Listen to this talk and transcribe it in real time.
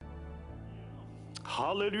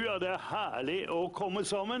Halleluja, det herlig å komme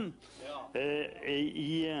sammen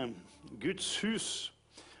i Guds hus.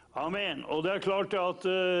 Amen. Og det klart at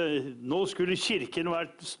nå skulle kirken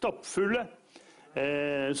vært stappfulle,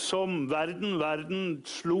 som verden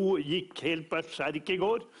gikk helt berserk i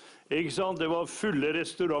går. Ikke sant? Det var fulle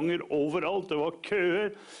restauranter overalt, det var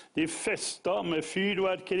køer, de festa med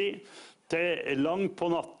fyrverkeri til langt på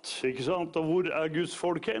natt. Ikke sant? Og hvor er Guds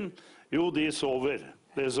folk hen? Jo, de sover,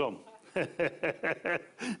 liksom.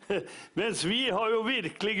 Mens vi har jo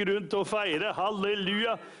virkelig grunn til å feire,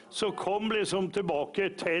 halleluja, så kom liksom tilbake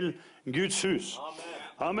til Guds hus.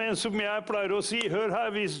 Amen, som jeg pleier å si, hør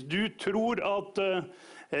her, hvis du tror at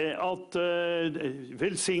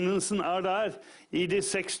velsignelsen er der i de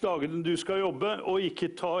 6 dagene du skal jobbe, og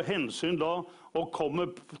ikke ta hensyn da og komme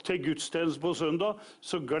til gudstjeneste på søndag,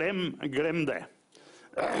 så glem det.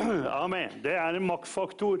 Amen, det er en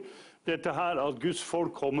maktfaktor. Dette her at Guds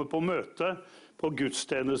folk kommer på møte, på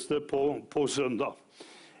gudstjeneste på søndag.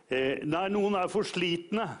 Når noen er for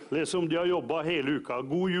slitne, liksom de har jobbet hele uka.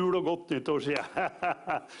 God jul og godt nyttår, sier jeg.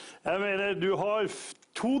 Jeg mener, du har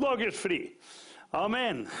 2 dagers fri.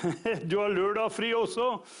 Amen. Du har lørdag fri også,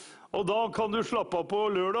 og da kan du slappe av på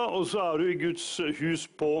lørdag, og så er du i Guds hus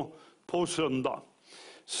på søndag.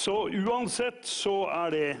 Så uansett så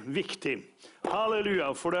er det viktig. Halleluja,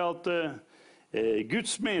 for det at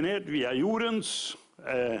Guds menighet, vi er jordens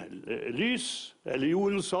lys, eller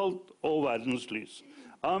jordens salt og verdens lys.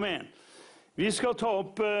 Amen. Vi skal ta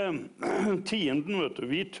opp tienden, vet du.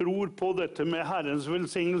 Vi tror på dette med Herrens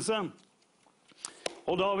velsignelse.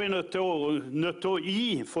 Og da er vi nødt til å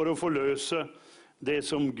gi for å forløse det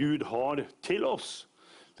som Gud har til oss.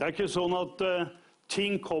 Det er ikke sånn at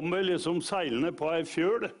ting kommer liksom seilende på en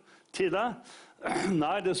fjøl til deg.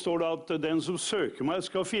 Nei, det står da at den som søker meg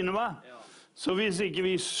skal finne meg. Så hvis ikke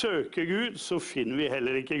vi søker Gud, så finner vi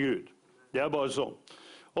heller ikke Gud. Det er bare sånn.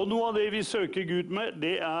 Og noe av det vi søker Gud med,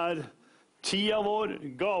 det er tida vår,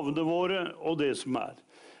 gavene våre og det som er.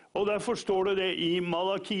 Og derfor står det i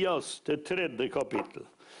Malakias, det 3. kapittel.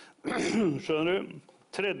 Skjønner du?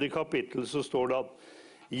 3. kapittel så står det at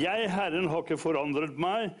 «Jeg, Herren, har ikke forandret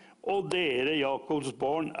meg, og dere, Jakobs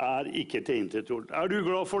barn, er ikke tilintetgjort». Er du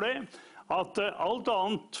glad for det? At alt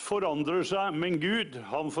annet forandrer seg, men Gud,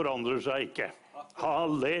 han forandrer seg ikke.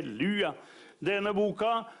 Halleluja! Denne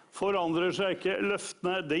boka forandrer seg ikke,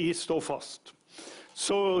 løftene, de står fast.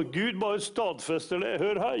 Så Gud bare stadfester det.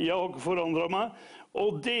 Hør her, jeg har ikke forandret meg,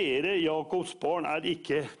 og dere, Jakobs barn, er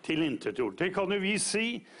ikke tilintetgjort. Det kan jo vi si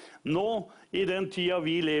nå, i den tida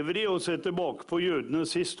vi lever i, og se tilbake på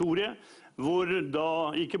jødenes historie, hvor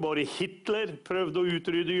da ikke bare Hitler prøvde å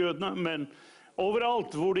utrydde jødene, men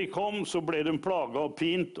overalt hvor de kom, så ble de plaget og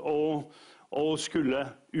pint og skulle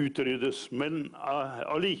utryddes. Men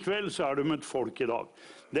allikevel så er de et folk i dag.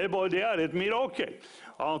 Det er et mirakel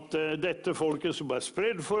at dette folket som er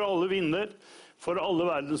spredd for alle vinder, for alle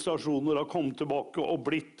verdensnasjoner har kommet tilbake og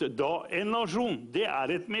blitt da en nasjon. Det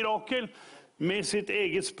er et mirakel med sitt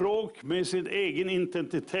eget språk, med sitt egen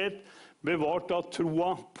identitet, bevart av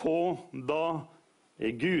troa på da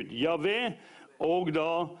Gud, Jahve, og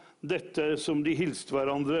da dette som de hilste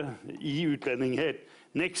hverandre i utlendinghet.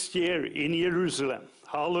 Next year in Jerusalem.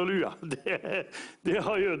 Halleluja. Det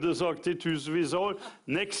har jøder sagt i tusenvis av år.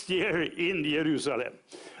 Next year in Jerusalem.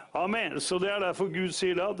 Amen. Så det er derfor Gud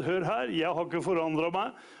sier at, hør her, jeg har ikke forandret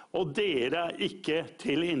meg, og dere er ikke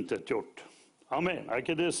tilintetgjort. Amen. Er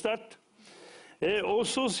ikke det sterkt? Og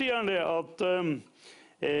så sier han det at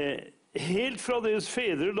helt fra deres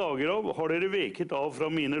fedre dager av har dere veket av fra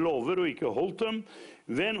mine lover og ikke holdt dem.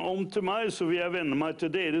 Vend om til meg, så vil jeg vende meg til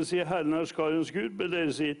dere, sier Herren er skarens Gud. Men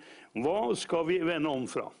dere sier, hva skal vi vende om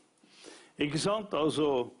fra? Ikke sant?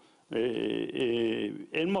 Altså,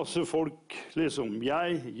 en masse folk, liksom,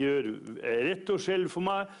 jeg gjør rett og skjell for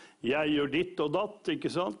meg, jeg gjør ditt og datt,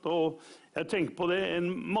 ikke sant? Og jeg tenker på det, en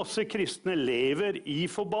masse kristne lever i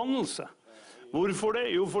forbannelse. Hvorfor det?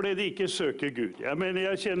 Jo, fordi de ikke søker Gud. Jeg mener,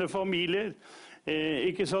 jeg kjenner familier,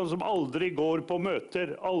 ikke sant, som aldri går på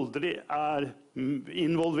møter, aldri er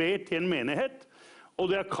involvert i en menighet, og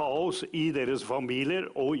det er kaos i deres familier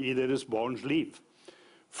og i deres barns liv.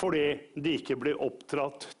 Fordi de ikke blir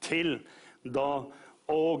oppdratt til da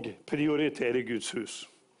å prioritere Guds hus.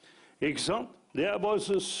 Ikke sant? Det er bare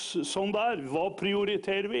sånn der. Hva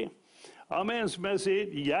prioriterer vi? Amen, som jeg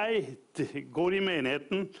sier, jeg går i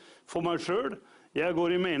menigheten for meg selv, jeg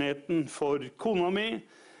går i menigheten for kona mi,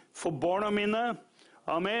 for barna mine,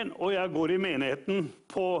 amen, og jeg går i menigheten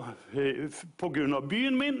på grunn av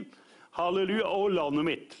byen min, halleluja, og landet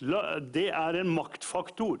mitt. Det er en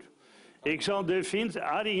maktfaktor. Ikke sant? Det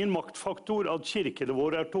er ingen maktfaktor at kirkene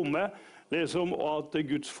våre er tomme Liksom at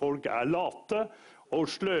Guds folk late og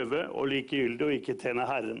sløve og likegyldige og ikke tjener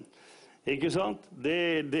Herren. Ikke sant?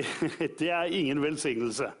 Det ingen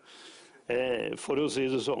velsignelse, for å si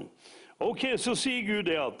det sånn. Ok, så sier Gud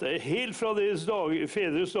det at helt fra deres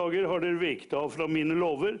fedres dager har dere veket av fra mine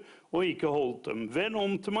lover og ikke holdt dem. Vend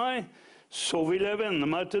om til meg, så vil jeg vende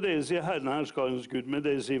meg til dere, sier Herren herskarens Gud. Men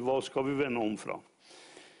dere sier, hva skal vi vende om fra?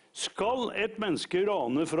 Skal et menneske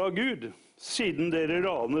rane fra Gud, siden dere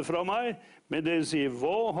raner fra meg? Men dere sier,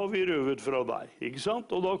 hva har vi røvet fra deg? Ikke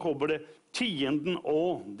sant? Og da kommer det tienden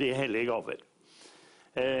og de hellige gaver.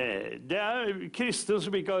 Det kristne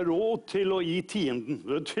som ikke har råd til å gi tienden.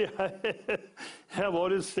 Vet du, jeg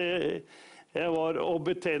var et sted, jeg var og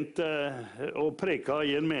betjente og preka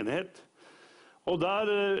i en menighet. Og der,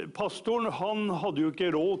 pastoren, han hadde jo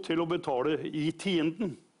ikke råd til å betale i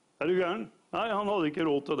tienden. Du gæren? Nei, han hadde ikke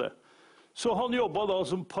råd til det. Så han jobbet da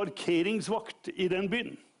som parkeringsvakt i den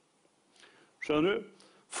byen. Skjønner du?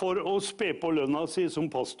 For å spe på lønna si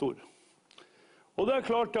som pastor. Og det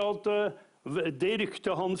klart at det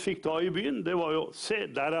ryktet han fikk da i byen, det var jo, se,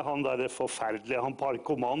 der han der forferdelige, han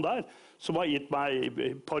parkoman der, som har gitt meg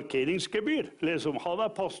parkeringsgebyr. Liksom, han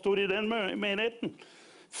pastor i den menigheten.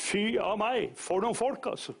 Fy av meg, for noen folk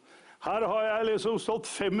altså. Her har jeg liksom stått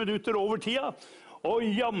 5 minutter over tida, og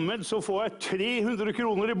jammen så får jeg 300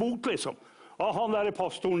 kroner i bot liksom, av han der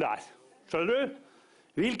pastoren der. Skjønner du?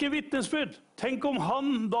 Hvilke vittnesbyrd? Tenk om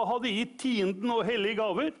han da hadde gitt tienden og hellige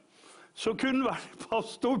gaver, så kunne han være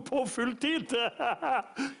pastor på full tid.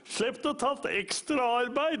 Slepp å tatt ekstra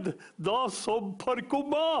arbeid da som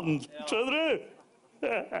parkoman. Skjønner du?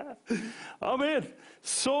 Amen.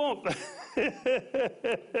 Så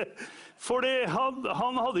for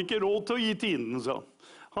han hadde ikke råd til å gi tienden, sa han.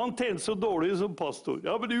 Han tjente så dårlig som pastor.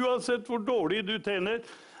 Ja, men uansett hvor dårlig du tjener,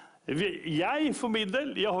 jeg for min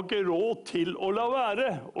del, jeg har ikke råd til å la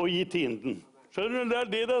være å gi tienden. Skjønner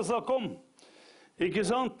du? Det det snakk om. Ikke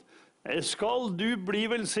sant? Skal du bli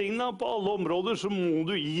velsignet på alle områder, så må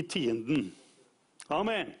du gi tienden.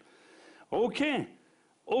 Amen. Ok.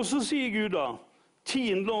 Og så sier Gud da,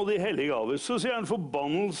 tienden og de hellige gaver. Så sier han,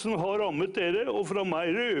 forbannelsen har rammet dere, og fra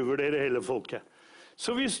meg røver dere hele folket.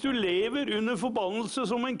 Så hvis du lever under forbannelse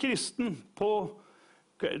som en kristen på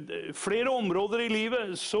flere områder i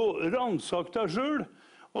livet, så ransak deg selv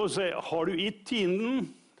og si, har du gitt tienden?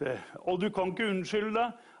 Og du kan ikke unnskylde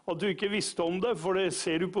deg at du ikke visste om det, for det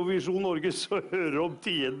ser du på Visjon Norge, så hører om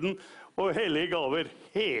tienden og hellige gaver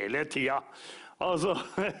hele tida. Altså,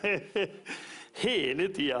 hele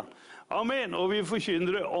tida. Amen. Og vi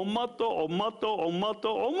forkynner det om at og om at og om at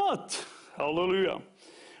og om at. Halleluja.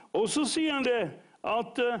 Og så sier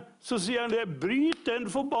han det, bryt den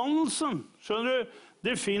forbannelsen. Skjønner du?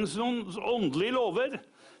 Det finnes noen åndelige lover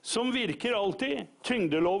som virker alltid.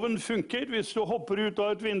 Tyngdeloven funker. Hvis du hopper ut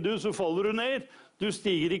av et vindu, så faller du ned. Du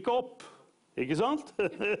stiger ikke opp. Ikke sant?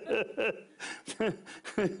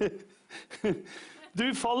 Du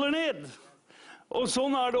faller ned. Og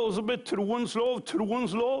sånn det også med troens lov.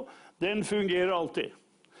 Troens lov, den fungerer alltid.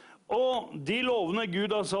 Og de lovene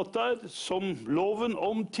Gud har satt der, som loven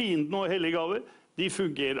om tienden og hellige gaver, de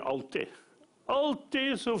fungerer alltid.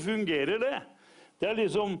 Alltid så fungerer det. Det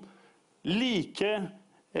liksom like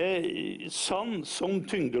sann som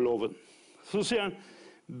tyngdeloven. Så sier han,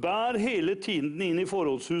 bær hele tienden inn i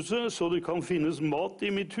forholdshuset, så det kan finnes mat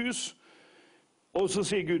i mitt hus. Og så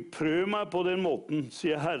sier Gud, prøv meg på den måten,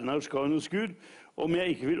 sier Herren herskarenes Gud, om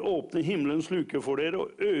jeg ikke vil åpne himmelens luke for dere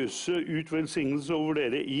og øse ut velsignelse over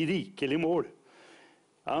dere i rikelig mål.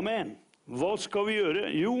 Amen. Hva skal vi gjøre?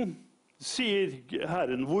 Jo, sier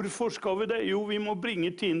Herren, hvorfor skal vi det? Jo, vi må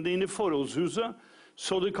bringe tienden inn i forholdshuset,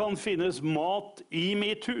 så det kan finnes mat i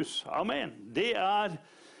mitt hus. Amen. Det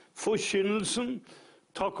forkynnelsen.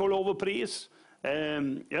 Takk og lov og pris.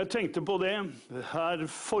 Jeg tenkte på det. Her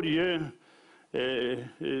forrige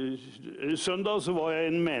søndag så var jeg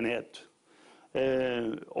i en menighet.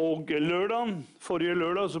 Og forrige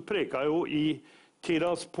lørdag så preka jeg jo i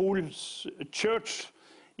Tiraspol Church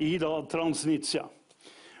i Transnistria.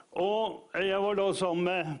 Og jeg var da sammen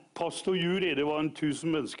med pastor Juri, det var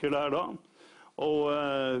 1000 mennesker der da. Og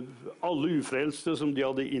alle ufrelste som de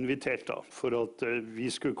hadde invitert da, for at vi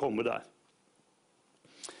skulle komme der.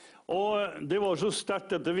 Og det var så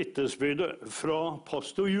sterkt dette vitnesbyrdet fra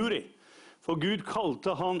pastor Juri. For Gud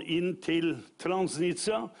kalte han inn til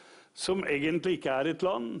Transnistria, som egentlig ikke et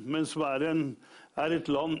land, men som et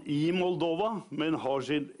land i Moldova, men har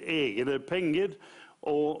sine egne penger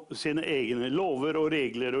og sine egne lover og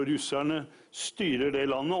regler, og russerne styrer det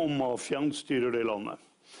landet, og mafiaen styrer det landet.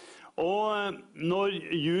 Og når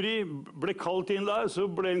Juri ble kalt inn der, så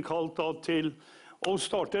ble han kalt da til å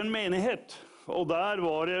starte en menighet. og der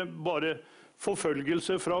var det bare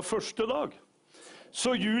forfølgelse fra første dag.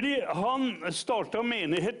 Så Juri, han startet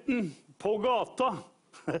menigheten på gata.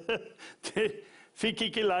 Det fikk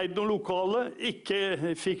ikke leid noen lokale,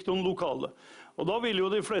 ikke fikk noen lokale. Og da ville jo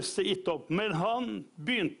de fleste gitt opp. Men han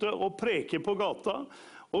begynte å preke på gata,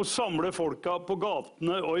 og samle folka på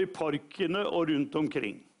gatene og i parkene og rundt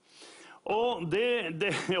omkring. Og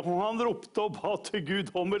han ropte og ba til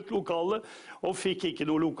Gud om et lokale, og fikk ikke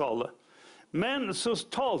noe lokale. Men så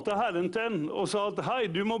talte Herren til ham og sa at hei,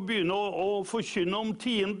 du må begynne å forkynne om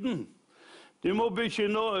tienden. Du må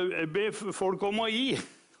begynne å be folk om å gi.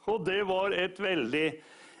 Og det var et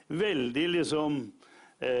veldig liksom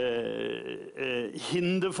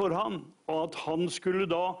hinder for han. Og at han skulle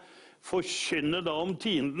da forkynne da om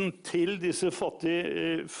tienden til disse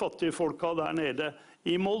fattige folka der nede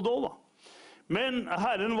i Moldova. Men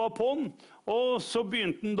Herren var på den, og så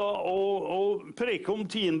begynte han da å preke om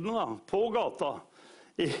tienden da, på gata,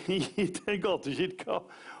 i den gatekirka.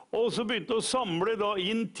 Og så begynte han å samle da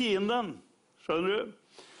inn tienden, skjønner du?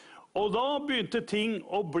 Og da begynte ting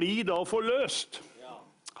å bli da forløst.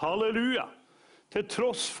 Halleluja! Til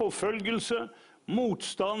tross forfølgelse,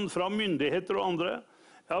 motstand fra myndigheter og andre.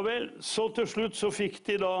 Ja vel, så til slutt så fikk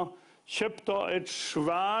de da kjøpt da et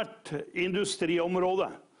svært industriområde.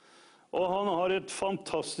 Og han har et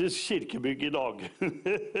fantastisk kirkebygg i dag.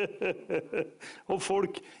 Og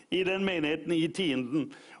folk i den menigheten i tienden.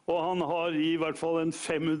 Og han har i hvert fall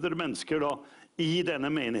 500 mennesker da, i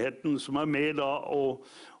denne menigheten som er med da,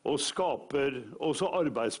 og skaper også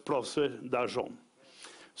arbeidsplasser der sånn.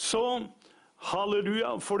 Så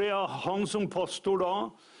halleluja, for det han som pastor da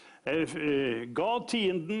ga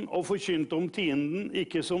tienden og forkynte om tienden,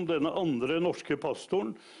 ikke som denne andre norske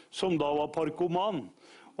pastoren, som da var parkoman.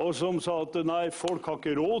 Og som sa at nei, folk har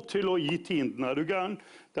ikke råd til å gi tienden, er du gæren?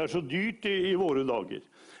 Det er så dyrt i våre dager.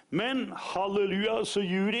 Men halleluja, så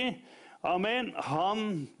Juri, amen,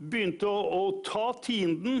 han begynte å ta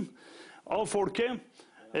tienden av folket,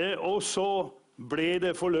 og så ble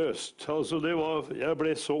det forløst. Altså jeg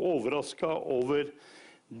ble så overrasket over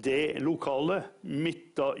det lokale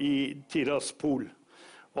midt da i Tiraspol.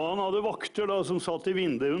 Og han hadde vakter da som satt i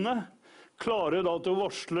vinduene, klare da til å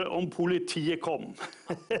varsle om politiet kom.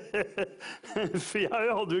 For jeg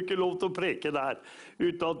hadde jo ikke lov til å preke der,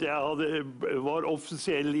 uten at jeg var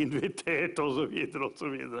offisiell invitert, og så videre, og så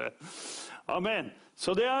videre. Amen.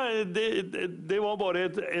 Så det var bare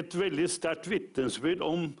et veldig sterkt vitnesbyrd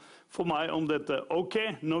for meg om dette. Ok,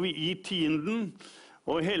 når vi gir tienden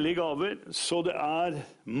og hellige gaver, så det er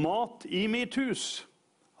mat i mitt hus.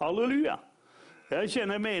 Halleluja. Jeg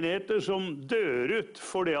kjenner menigheter som dør ut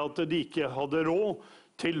fordi at de ikke hadde råd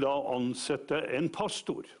til å ansette en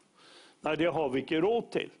pastor. Nei, det har vi ikke råd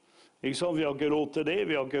til. Ikke sant? Vi har ikke råd til det,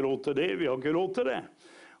 vi har ikke råd til det, vi har ikke råd til det.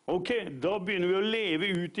 Ok, da begynner vi å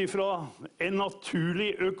leve ut ifra en naturlig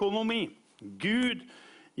økonomi. Gud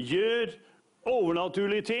gjør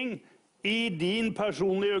overnaturlige ting i din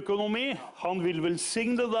personlige økonomi. Han vil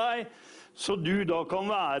velsigne deg, så du da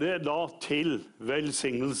kan være da til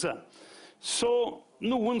velsignelse. Så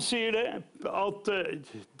noen sier det, at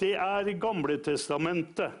det er Gamle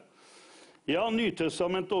testamentet. Ja,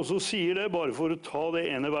 Nytestamentet også sier det, bare for å ta det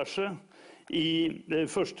ene verset, i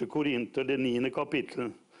 1. Korinter, det 9.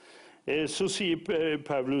 kapitlet. Så sier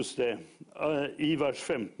Paulus det, i vers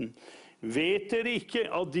 15. Vet dere ikke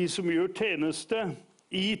at de som gjør tjeneste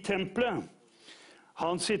i tempelet,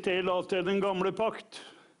 han siterer da til den gamle pakt,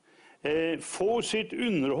 får sitt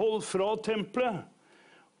underhold fra tempelet,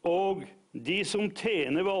 og de som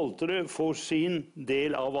tjener ved alteret får sin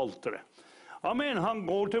del av alteret. Amen, han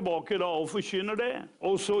går tilbake da og forkynner det.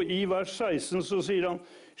 Og så i vers 16 så sier han,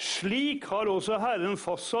 slik har også Herren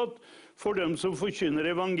fastsatt for dem som forkynner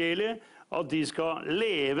evangeliet, at de skal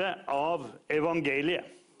leve av evangeliet.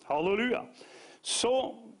 Halleluja. Så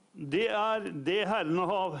det er det Herren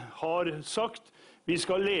har sagt. Vi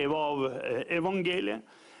skal leve av evangeliet.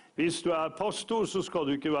 Hvis du er pastor, så skal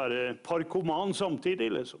du ikke være parkoman samtidig,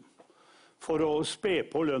 liksom. For å spe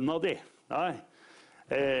på lønna di. Nei.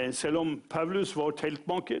 Selv om Paulus var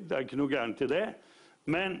teltmaker, det er ikke noe gærent i det.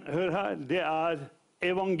 Men hør her, det er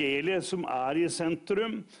evangeliet som er i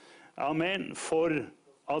sentrum. Amen. For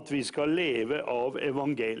at vi skal leve av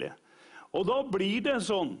evangeliet. Og da blir det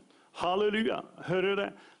sånn, halleluja, hører det?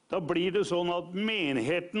 Da blir det sånn at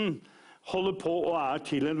menigheten holder på og er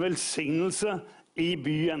til en velsignelse i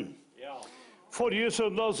byen. Forrige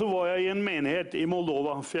søndag så var jeg i en menighet i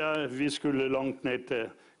Moldova, for vi skulle langt ned til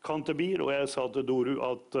Kantebir, og jeg sa til Doru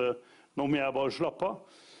at nå må jeg bare slappe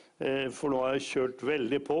av, for nå har jeg kjørt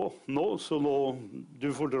veldig på nå, så nå du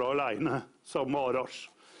får dra alene sammen med Arash.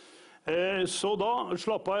 Så da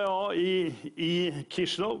slappet jeg av i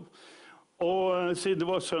Kishnov, og siden det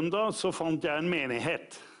var søndag, så fant jeg en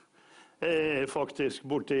menighet, faktisk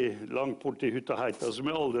langt borti Hytta Heita, som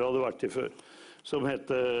jeg aldri hadde vært i før, som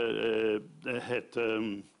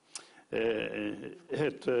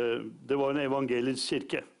det var en evangelisk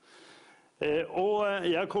kirke. Og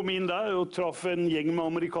jeg kom inn der og traff en gjeng med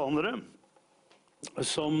amerikanere,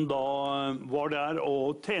 som da var der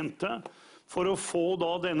og tjente for å få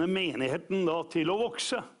da denne menigheten da til å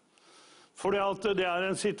vokse. For det er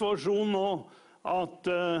en situasjon nå at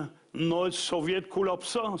når Sovjet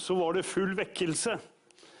kollapset, så var det full vekkelse.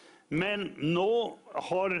 Men nå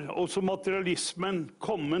har også materialismen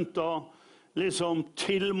kommet da liksom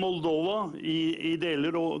til Moldova i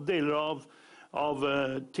deler av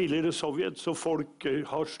tidligere Sovjet, så folk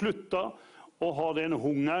har sluttet å ha den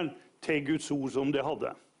hungeren til Guds ord som de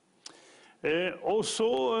hadde. Og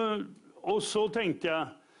så tenkte jeg,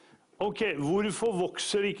 ok, hvorfor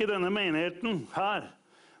vokser ikke denne menigheten her,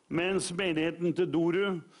 mens menigheten til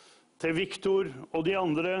Doru, til Viktor og de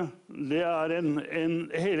andre, det er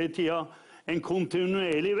hele tiden en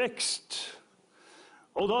kontinuerlig vekst.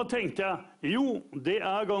 Og da tenkte jeg, jo, det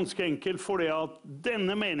er ganske enkelt, fordi at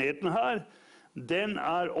denne menigheten her, den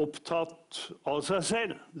er opptatt av seg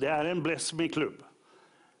selv. Det er en bless me-klubb.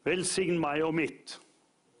 Velsign meg og mitt.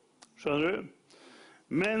 Skjønner du?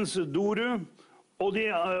 Mens Doru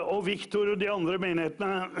og Viktor og de andre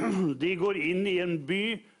menighetene, de går inn i en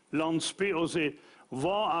landsby og sier,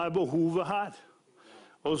 hva er behovet her?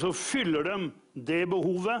 Og så fyller de det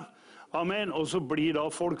behovet. Amen. Og så blir da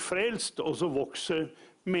folk frelst, og så vokser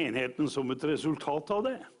menigheten som et resultat av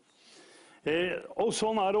det. Og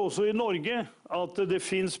sånn er det også i Norge, at det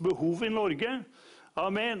finnes behov i Norge.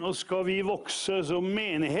 Amen. Og skal vi vokse som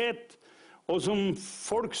menighet, og som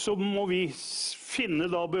folk, så må vi finne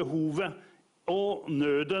da behovet og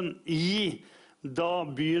nøden i da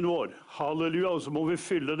byen vår. Halleluja. Og så må vi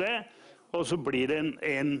fylle det, og så blir det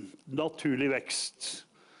en naturlig vekst.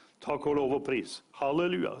 Takk og lov og pris.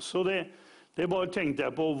 Halleluja. Så det bare tenkte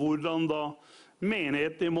jeg på hvordan da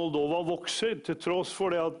menigheten i Moldova vokser, til tross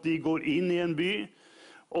for det at de går inn i en by,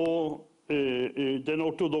 og den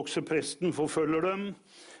ortodokse presten forfølger dem,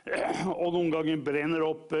 og noen ganger brenner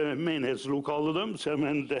opp menighetslokalet dem. Så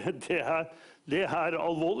men det er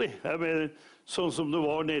alvorlig. Jeg mener, sånn som det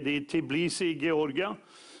var nede i Tbilisi i Georgia,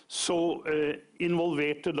 så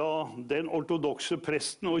involverte da den ortodokse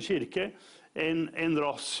presten og kirke en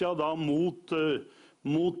razzia da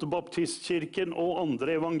mot baptistkirken og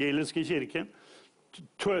andre evangeliske kirken.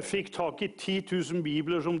 Fikk tak i 10 000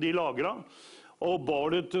 bibler som de lagret, og bar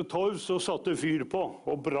det til torvs og satte fyr på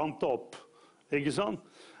og brant det opp. Ikke sant?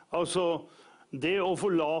 Altså, det å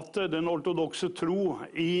forlate den ortodokse tro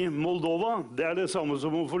i Moldova, det er det samme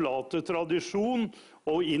som å forlate tradisjon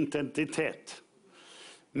og identitet.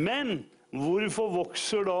 Men hvorfor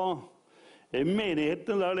vokser da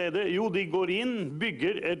menighetene der nede? Jo, de går inn,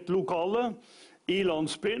 bygger et lokale i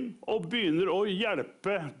landsbyen og begynner å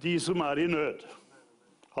hjelpe de som er i nød.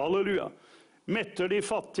 Halleluja. Metter de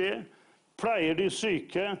fattige, pleier de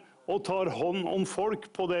syke og tar hånd om folk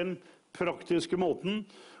på den praktiske måten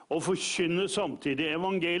og forkynner samtidig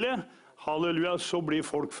evangeliet. Halleluja, så blir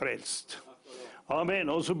folk frelst. Amen,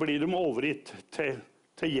 og så blir de overgitt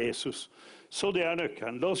til Jesus. Så det er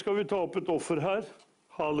nøkkelen. Da skal vi ta opp et offer her.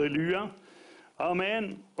 Halleluja.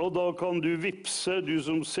 Amen. Og da kan du vipse, du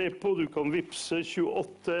som ser på, du kan vipse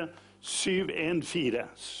 28 714.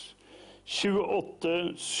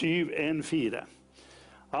 28 714.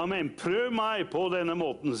 Amen. Prøv meg på denne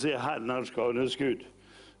måten, sier Herren herskarenes Gud.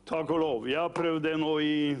 Takk og lov. Jeg har prøvd det nå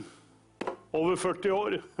i over 40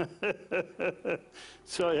 år.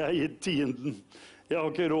 Så har jeg gitt tienden. Jeg har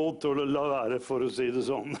ikke råd til å la være, for å si det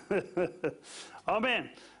sånn. Amen.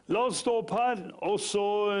 La oss stå opp her, og så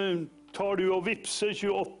tar du og vipser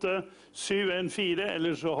 28 714,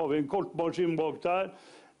 eller så har vi en kortmaskin bak der.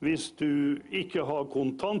 Hvis du ikke har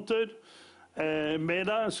kontanter med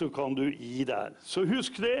deg, så kan du gi der. Så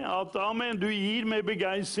husk det, at amen, du gir med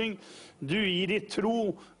begeistring, du gir i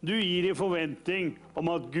tro, du gir i forventning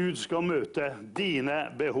om at Gud skal møte dine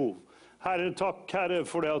behov. Herre, takk, Herre,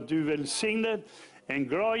 for det at du velsigner en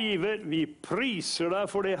glad giver. Vi priser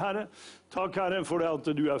deg for det, Herre. Takk, Herre, for det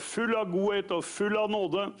at du er full av godhet og full av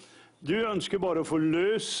nåde. Du ønsker bare å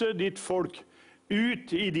forløse ditt folk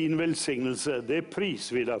ut i din velsignelse. Det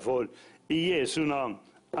priser vi deg for i Jesu navn.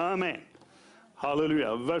 Amen.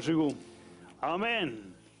 Halleluja. Vær så god. Amen.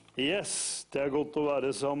 Yes, det er godt å være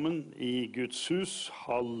sammen i Guds hus.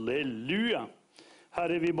 Halleluja.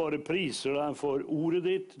 Herre, vi bare priser deg for ordet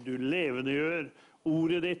ditt. Du levendegjør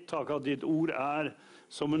ordet ditt. Takk at ditt ord er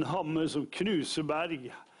som en hammer som knuser berg.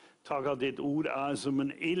 Takk at ditt ord som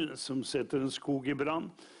en ild som setter en skog i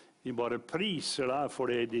brann. Vi bare priser deg for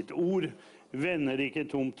det. Ditt ord vender ikke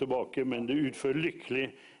tomt tilbake, men det utfører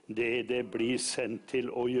lykkelig det blir sendt til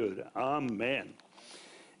å gjøre. Amen.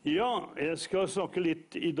 Ja, jeg skal snakke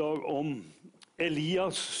litt i dag om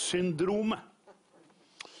Elias-syndromet,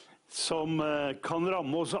 som kan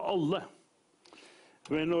ramme oss alle.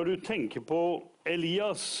 Men når du tenker på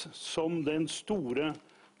Elias som den store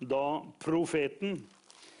profeten,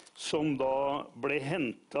 som da ble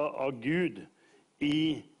hentet av Gud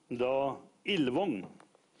i ildvogn,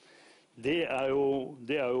 det er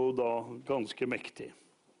jo da ganske mektig.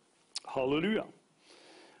 Halleluja.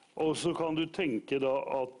 Og så kan du tenke da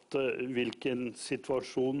at hvilken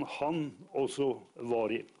situasjon han også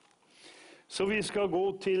var i. Så vi skal gå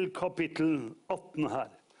til kapittel 18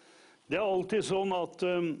 her. Det er alltid sånn at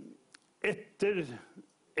etter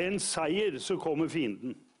en seier så kommer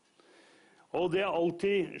fienden. Og det er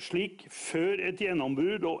alltid slik, før et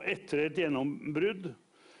gjennombrudd og etter et gjennombrudd,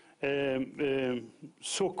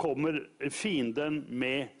 så kommer fienden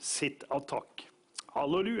med sitt attakk.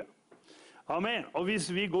 Halleluja. Amen. Og hvis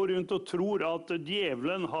vi går rundt og tror at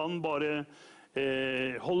djevelen han bare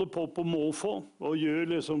holder på måfå og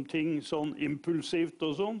gjør liksom ting sånn impulsivt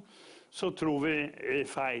og sånn, så tror vi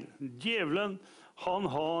feil. Djevelen han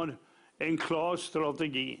har en klar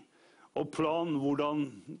strategi og plan hvordan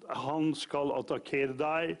han skal attakkere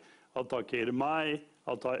deg, attakkere meg,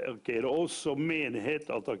 attakkere oss som menighet,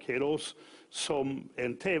 attakkere oss som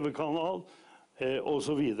en TV-kanal og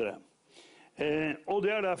så videre. Og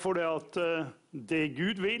det er derfor det at det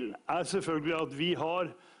Gud vil er selvfølgelig at vi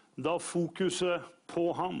har da fokuset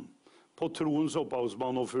på ham, på troens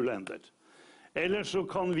opphavsmann og fullender. Ellers så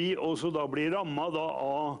kan vi også da bli rammet da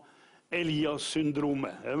av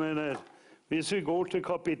Elias-syndromet. Jeg mener, hvis vi går til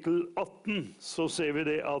kapittel 18, så ser vi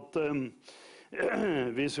det at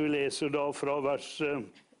hvis vi leser da fra vers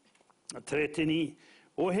 39,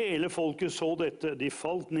 og hele folket så dette, de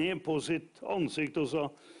falt ned på sitt ansikt og sa,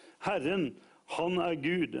 Herren, han er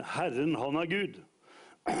Gud, Herren, han er Gud.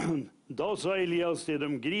 Da sa Elias til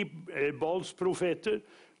dem, grip Baals profeter,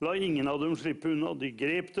 la ingen av dem slippe unna. De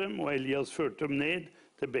grep dem, og Elias førte dem ned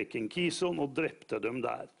til bekken Kison og drepte dem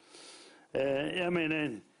der. Jeg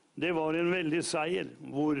mener, det var en veldig seier,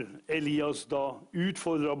 hvor Elias da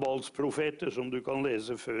utfordret Baals profeter, som du kan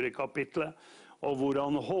lese før i kapitlet, og hvor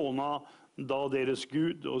han håna da deres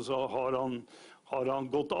Gud, og så har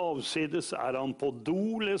han gått avsides, er han på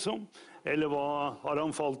do liksom, eller har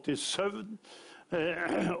han falt i søvn?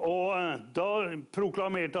 Og da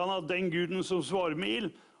proklamerte han at den Guden som svarer med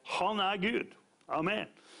ild, han er Gud. Amen.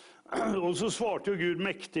 Og så svarte jo Gud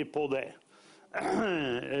mektig på det.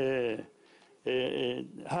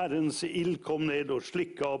 Herrens ild kom ned og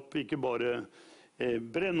slikket opp, ikke bare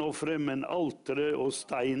brennoffere, men altere og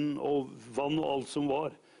stein og vann og alt som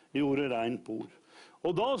var, gjorde rent bord.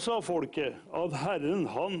 Og da sa folket at Herren,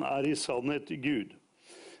 han er i sannhet Gud.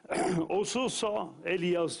 Og så sa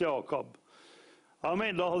Elias til Akab,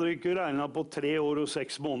 amen, da hadde de ikke regnet på 3 år og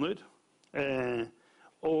 6 måneder.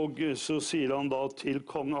 Og så sier han da til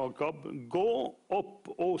kong Akab, gå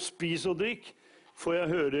opp og spis og drikk, for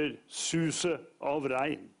jeg hører suset av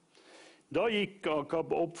regn. Da gikk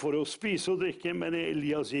Akab opp for å spise og drikke, men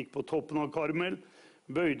Elias gikk på toppen av Karmel,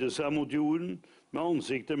 bøyde seg mot jorden, med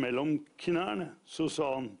ansiktet mellom knærne. Så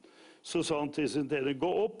sa han til sin tjener,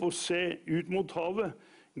 gå opp og se ut mot havet.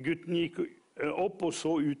 Gutten gikk opp og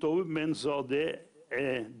så utover, men sa det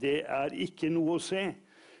er ikke noe å se.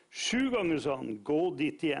 7 ganger sa han, gå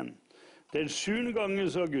dit igjen. Den 7. gangen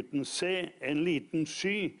sa gutten, se en liten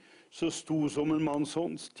sky, så sto som en manns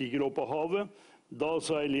hånd, stiger opp av havet. Da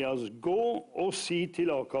sa Elias, gå og si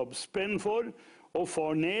til Akab, spenn for og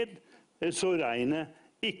far ned, så regnet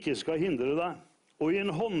ikke skal hindre deg. Og i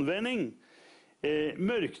en håndvending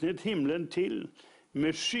mørknet himmelen til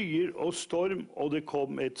med skyer og storm, og det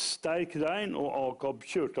kom et sterk regn, og Akab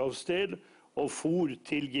kjørte av sted og for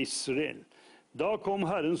til Israel. Da kom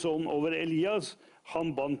Herrens ånd over Elias,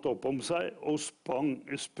 han bandt opp om seg og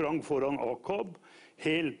sprang foran Akab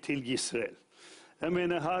helt til Israel. Jeg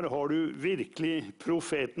mener, her har du virkelig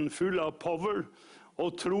profeten full av power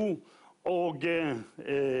og tro og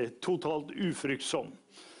totalt ufryktsom.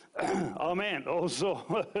 Amen. Og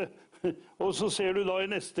så ser du da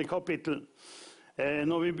i neste kapittel,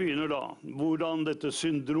 når vi begynner da, hvordan dette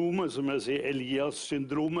syndromet, som jeg sier,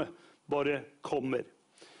 Elias-syndromet, bare kommer.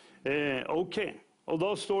 Ok, og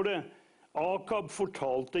da står det, Akab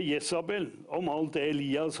fortalte Jezabel om alt det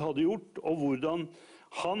Elias hadde gjort, og hvordan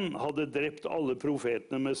han hadde drept alle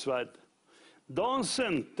profetene med sverd. Da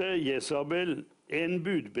sendte Jezabel en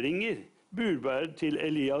budbærer til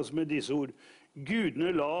Elias med disse ord,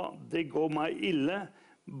 Gudene la det gå meg ille,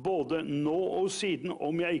 både nå og siden,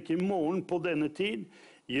 om jeg ikke i morgen på denne tid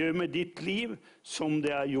gjør med ditt liv som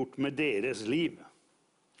det er gjort med deres liv.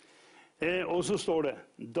 Og så står det,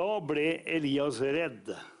 da ble Elias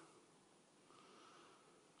redd.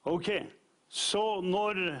 Ok, så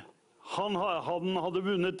når han hadde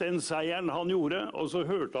vunnet den seieren han gjorde, og så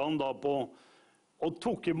hørte han da på, og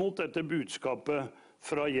tok imot dette budskapet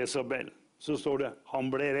fra Jezabel, så står det,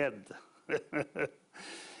 han ble redd.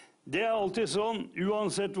 Det er alltid sånn,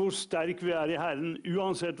 uansett hvor sterk vi er i Herren,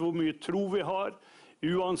 uansett hvor mye tro vi har,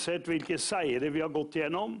 uansett hvilke seire vi har gått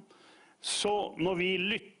gjennom, så når vi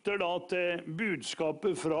lytter da til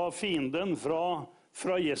budskapet fra fienden,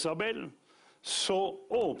 fra Jezabel, så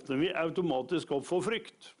åpner vi automatisk opp for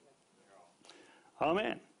frykt.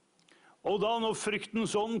 Amen. Og da når frykten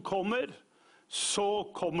sånn kommer, så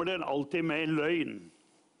kommer den alltid med løgn.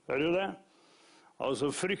 Hører du det?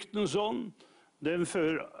 Altså frykten sånn,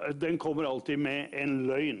 den kommer alltid med en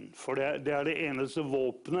løgn. For det er det eneste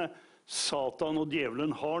våpenet Satan og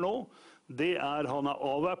djevelen har nå. Det er han er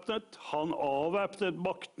avvæpnet. Han avvæpnet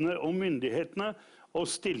maktene og myndighetene og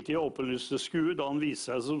stilte i åpenlyst til skue da han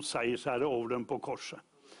viste seg som seiersherre over dem på korset.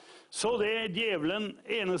 Så det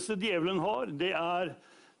eneste djevelen har, det er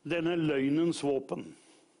denne løgnens våpen.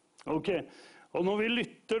 Ok, og når vi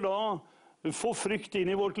lytter da, får frykt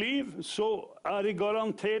inn i vårt liv, så er det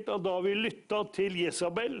garantert at da vi lytter til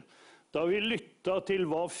Jezabel, da vi lytter til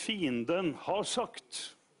hva fienden har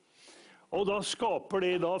sagt. Og da skaper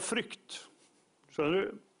det da frykt. Skjønner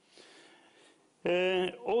du?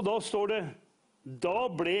 Og da står det, da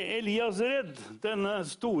ble Elias redd. Denne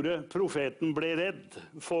store profeten ble redd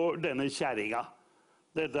for denne kjerringa.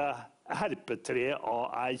 Dette herpetreet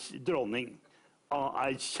av ei dronning, av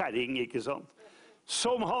ei kjerring, ikke sant?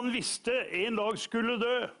 Som han visste en dag skulle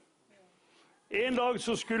dø. En dag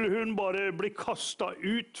så skulle hun bare bli kastet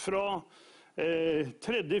ut fra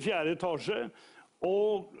 3.-4. etasje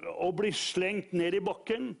og bli slengt ned i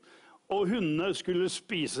bakken, og hundene skulle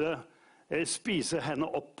spise henne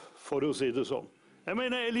opp, for å si det sånn. Jeg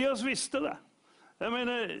mener, Elias visste det. Jeg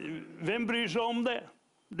mener, hvem bryr seg om det?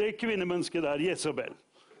 Det kvinnemennesket der, Jezabel.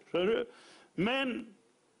 Skjønner du? Men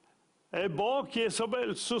bak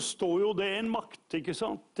Jezabel så står jo det en makt, ikke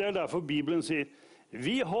sant? Det er derfor Bibelen sier,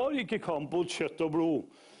 vi har ikke kamp mot kjøtt og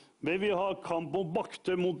blod, men vi har kamp mot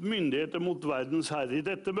makter, mot myndigheter, mot verdens herre i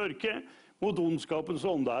dette mørket, mot ondskapens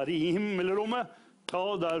ånde her i himmelrommet.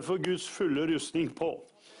 Ta derfor Guds fulle rustning på.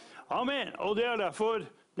 Amen. Og det er derfor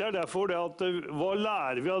det at, hva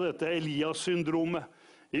lærer vi av dette Elias-syndromet?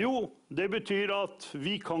 Jo, det betyr at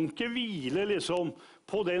vi kan ikke hvile liksom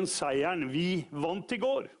på den seieren vi vant i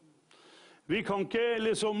går. Vi kan ikke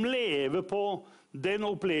liksom leve på den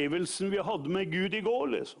opplevelsen vi hadde med Gud i går,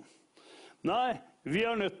 liksom. Nei, vi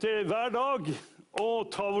er nødt til hver dag å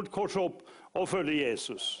ta vårt kors opp og følge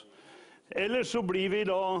Jesus. Ellers så blir vi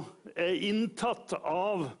da inntatt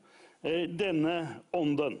av denne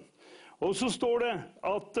ånden. Og så står det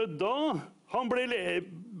at da han ble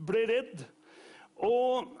redd,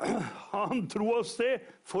 og han dro av sted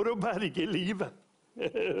for å berge livet.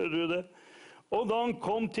 Hører du det? Og da han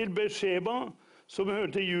kom til Beersheba, som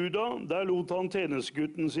hørte Juda, der lot han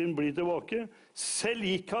tjenestegutten sin bli tilbake. Selv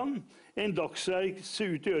gikk han en dagsreise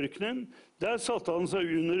ut i ørkenen. Der satte han seg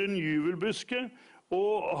under en juvelbuske,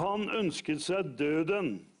 og han ønsket seg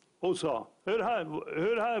døden, og sa, hør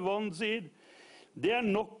her hva han sier. Det er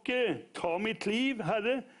nok, ta mitt liv,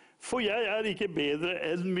 Herre, for jeg er ikke bedre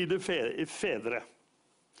enn mine fedre.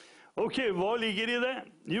 Ok, hva ligger i det?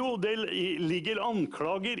 Jo, det ligger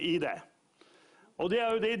anklager i det. Og det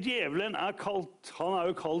er jo det djevelen er kalt. Han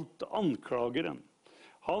er jo kalt anklageren.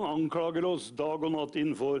 Han anklager oss dag og natt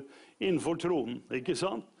innenfor tronen, ikke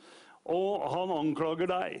sant? Og han anklager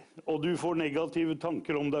deg, og du får negative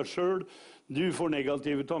tanker om deg selv, du får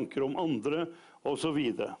negative tanker om andre, og så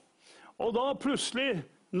videre. Og da plutselig,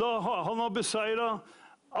 da han har beseiret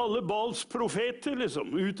alle Baals profeter,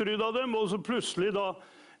 liksom, utryddet dem, og så plutselig da,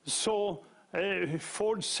 så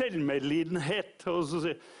får selvmedlidenhet, og så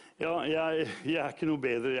sier, ja, jeg er ikke noe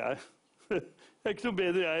bedre, jeg. Jeg er ikke noe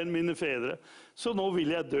bedre jeg enn mine fedre, så nå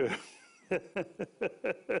vil jeg dø.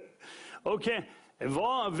 Ok,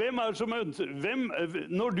 hvem er det som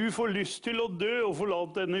når du får lyst til å dø og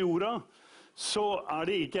forlate denne jorda, så er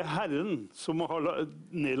det ikke Herren som har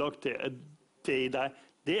nedlagt det i deg.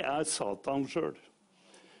 Det er Satan selv.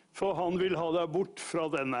 For han vil ha deg bort fra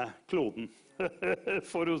denne kloden,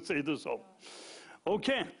 for å si det sånn.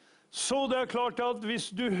 Ok, så det er klart at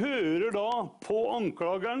hvis du hører da på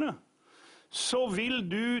anklagerne, så vil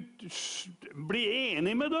du bli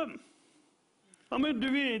enig med dem. Ja,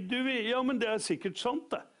 men det er sikkert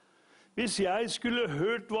sant det. Hvis jeg skulle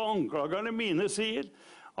hørt hva anklagerne mine sier,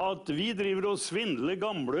 at vi driver og svindler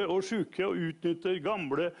gamle og syke og utnytter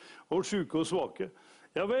gamle og syke og svake.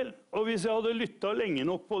 Ja vel, og hvis jeg hadde lyttet lenge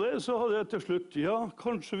nok på det, så hadde jeg til slutt, ja,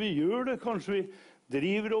 kanskje vi gjør det, kanskje vi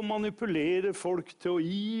driver og manipulerer folk til å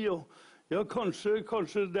gi, og ja,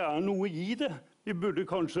 kanskje det er noe i det. Vi burde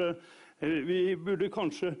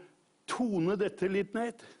kanskje tone dette litt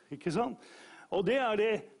ned, ikke sant? Og det er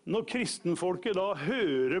det når kristenfolket da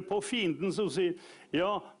hører på fienden som sier,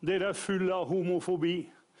 ja, dere er full av homofobi,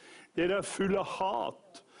 dere er full av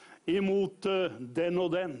hat imot den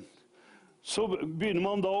og den. Så begynner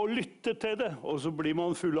man da å lytte til det, og så blir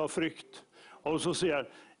man full av frykt. Og så sier jeg,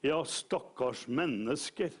 ja, stakkars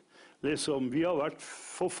mennesker, liksom, vi har vært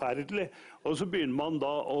forferdelige. Og så begynner man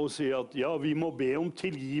da å si at ja, vi må be om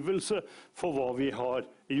tilgivelse for hva vi har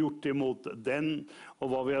gjort imot den, og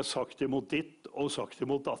hva vi har sagt imot ditt og sagt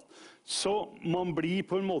imot datt. Så man blir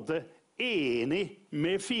på en måte enig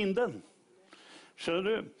med fienden. Skjønner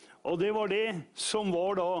du? Og det var det som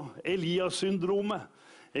var da Elias-syndromet.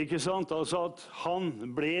 Ikke sant? Altså at han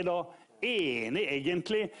ble da enig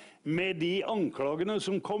egentlig med de anklagene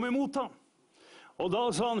som kom imot ham. Og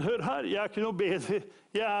da sa han, hør her, jeg er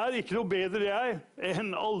ikke noe bedre jeg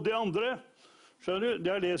enn alle de andre. Skjønner du?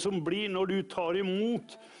 Det er det som blir når du tar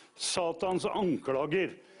imot Satans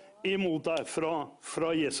anklager imot deg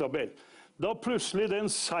fra Jezabel. Da plutselig den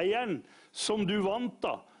seieren som du vant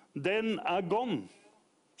da, den er gone.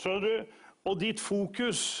 Skjønner du? Og ditt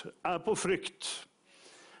fokus er på frykt.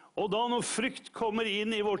 Og da når frykt kommer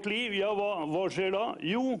inn i vårt liv, ja, hva skjer da?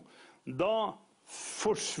 Jo, da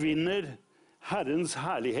forsvinner Herrens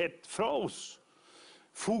herlighet fra oss.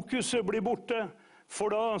 Fokuset blir borte,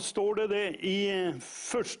 for da står det i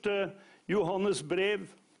 1. Johannes brev,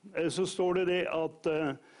 så står det at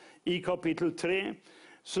i kapittel 3,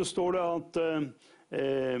 så står det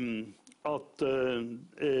at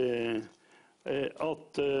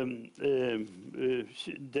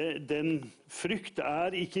den frykt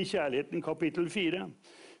er ikke kjærligheten, kapittel 4.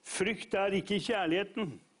 Frykt er ikke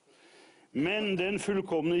kjærligheten, men den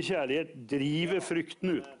fullkomne kjærlighet driver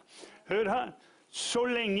frykten ut. Hør her, så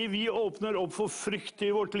lenge vi åpner opp for frykt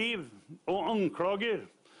i vårt liv og anklager,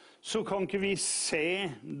 så kan ikke vi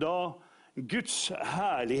se da Guds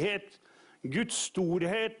herlighet, Guds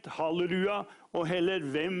storhet, halleluja, og heller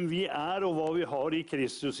hvem vi er og hva vi har i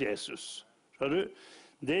Kristus Jesus.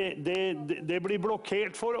 Det blir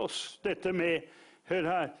blokkert for oss, dette med, hør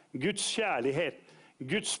her, Guds kjærlighet,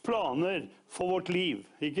 Guds planer for vårt liv,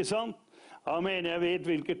 ikke sant? Amen, jeg vet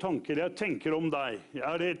hvilke tanker jeg tenker om deg.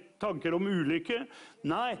 Er det tanker om ulykke?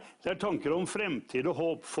 Nei, det er tanker om fremtid og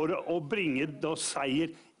håp for å bringe da seier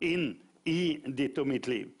inn i ditt og mitt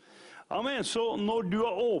liv. Amen, så når du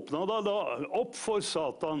har åpnet deg da opp for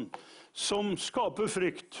Satan, som skaper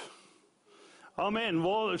frykt, amen,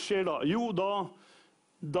 hva skjer da? Jo, da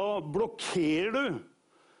blokkerer du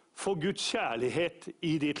for Guds kjærlighet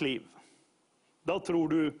i ditt liv. Da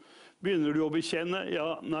begynner du å bekjenne,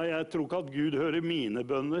 ja, nei, jeg tror ikke at Gud hører mine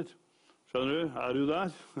bønner. Skjønner du? Er du der?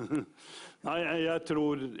 Nei, jeg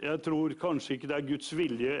tror kanskje ikke det er Guds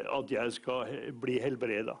vilje at jeg skal bli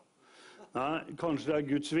helbredet. Nei, kanskje det er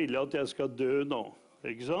Guds vilje at jeg skal dø nå.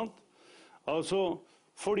 Ikke sant? Altså,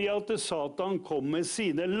 fordi at Satan kom med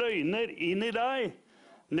sine løgner inn i deg,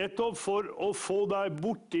 nettopp for å få deg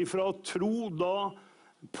bort ifra tro da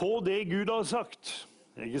på det Gud har sagt.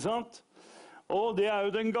 Ikke sant? Og det er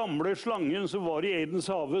jo den gamle slangen som var i Edens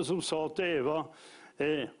hage, som sa til Eva,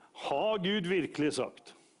 har Gud virkelig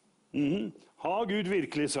sagt? Har Gud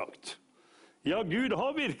virkelig sagt? Ja, Gud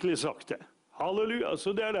har virkelig sagt det. Halleluja,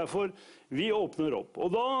 så det er derfor vi åpner opp.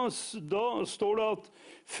 Og da står det at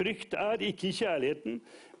frykt er ikke kjærligheten,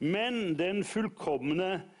 men den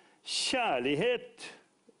fullkomne kjærlighet.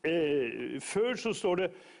 Før så står det,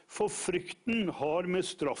 for frykten har med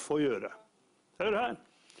straff å gjøre. Hør her.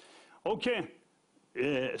 Ok,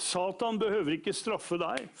 Satan behøver ikke straffe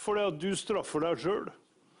deg, for at du straffer deg selv.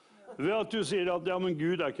 Ved at du sier at, ja, men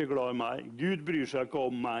Gud er ikke glad i meg. Gud bryr seg ikke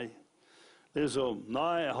om meg. Liksom,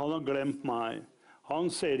 nei, han har glemt meg. Han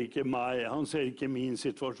ser ikke meg, han ser ikke min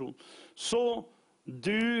situasjon. Så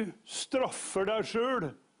du straffer deg selv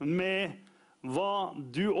med hva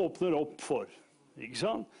du åpner opp for. Ikke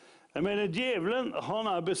sant? Jeg mener, djevelen, han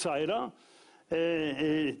er beseiret.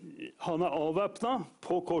 Han er avvæpnet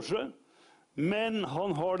på korset. Men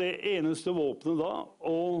han har det eneste våpenet da,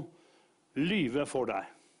 å lyve for deg.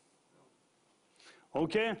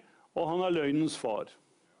 Ok? Og han er løgnens far.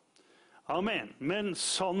 Amen. Men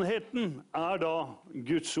sannheten er da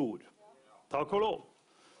Guds ord. Takk og lov.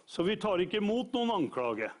 Så vi tar ikke imot noen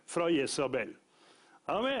anklage fra Jezabel.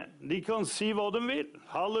 Amen. De kan si hva de vil.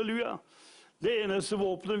 Halleluja. Det eneste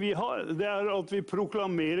våpenet vi har, det at vi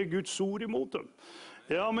proklamerer Guds ord imot dem.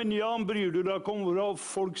 Ja, men Jan, bryr du deg ikke om hva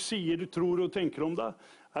folk sier, tror og tenker om deg?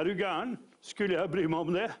 Du gæren? Skulle jeg bry meg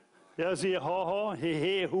om det? Jeg sier ha-ha,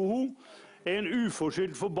 he-he, ho-ho. En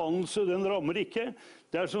uforskyldt forbannelse, den rammer ikke.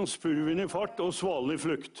 Det som spurven i fart og svalen i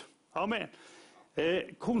flukt. Amen.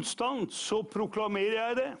 Konstant så proklamerer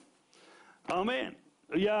jeg det. Amen.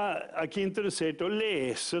 Jeg ikke interessert i å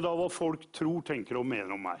lese da hva folk tror, tenker og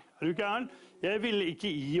mener om meg. Du gæren? Jeg vil ikke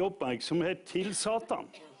gi oppmerksomhet til Satan.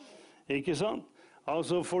 Ikke sant?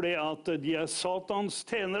 Altså fordi at de Satans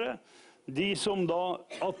tjenere, de som da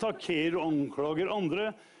attakkerer og anklager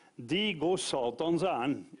andre, de går Satans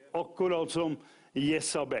ærend, akkurat som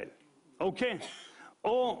Jezabel. Ok?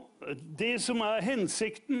 Og det som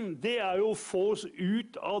hensikten, det jo å få oss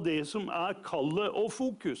ut av det som kallet og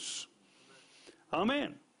fokus.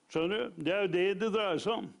 Amen. Skjønner du? Det jo det det dreier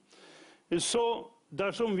seg om. Så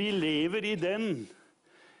dersom vi lever i den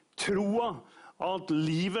troa at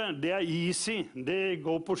livet, det easy, det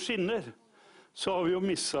går på skinner, så har vi jo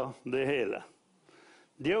misset det hele.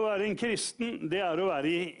 Det å være en kristen, det å være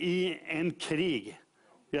i en krig.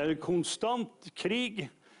 Vi i konstant krig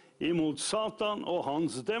imot Satan og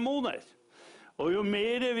hans demoner. Og jo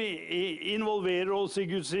mer vi involverer oss i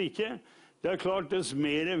Guds rike, det klart, dess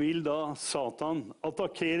mer vil da Satan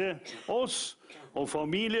attakkere oss og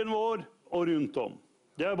familien vår og rundt om.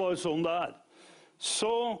 Det bare sånn det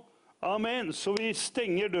Så, amen, så vi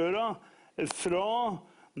stenger døra fra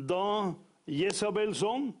da Jezabels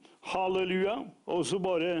ånd, halleluja, og så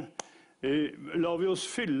bare lar vi oss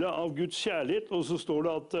fylle av Guds kjærlighet, og så står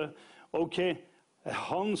det at, ok,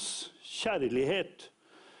 hans kjærlighet,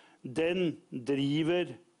 den driver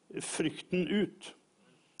frykten ut.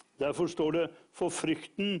 Derfor står det, for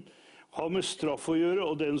frykten har med straff å gjøre,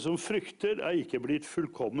 og den som frykter ikke blitt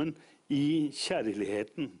fullkommen i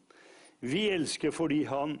kjærligheten. Vi elsker fordi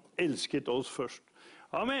han elsket oss først.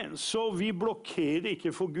 Amen. Så vi blokkerer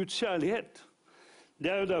ikke for Guds kjærlighet.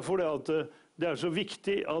 Det jo derfor at det så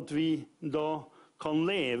viktig at vi da kan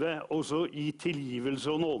leve også i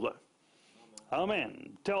tilgivelse og nåde.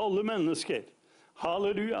 Amen. Til alle mennesker.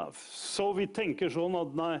 Halleluja. Så vi tenker sånn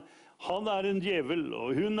at nei, han en djevel,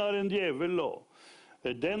 og hun en djevel, og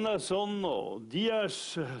den sånn, og de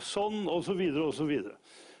sånn, og så videre, og så videre.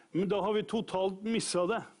 Men da har vi totalt misset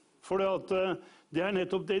det. For det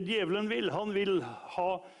nettopp det djevelen vil. Han vil ha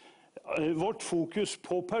vårt fokus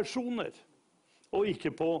på personer, og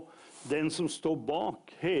ikke på den som står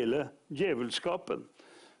bak hele djevelskapen,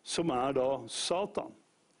 som da Satan.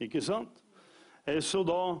 Ikke sant? Så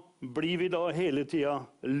da blir vi da hele tiden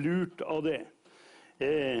lurt av det.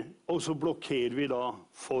 Og så blokkerer vi da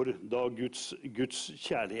for da Guds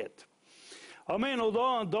kjærlighet. Amen, og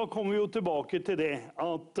da kommer vi jo tilbake til det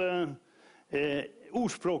at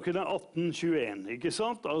ordspråkene 18:21, ikke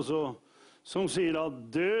sant? Altså, som sier at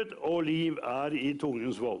død og liv i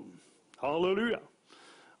tungens vold. Halleluja.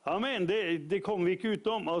 Amen, det kommer vi ikke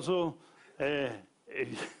utenom. Altså,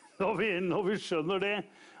 når vi skjønner det,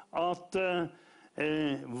 at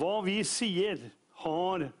hva vi sier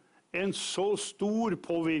har en så stor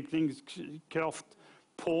påvirkningskraft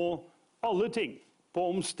på alle ting, på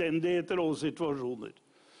omstendigheter og situasjoner.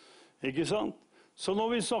 Ikke sant? Så når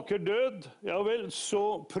vi snakker død, ja vel,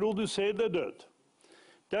 så produserer det død.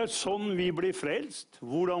 Det sånn vi blir frelst.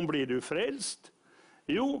 Hvordan blir du frelst?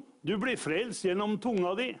 Jo, du blir frelst gjennom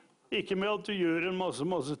tunga di, ikke med at du gjør en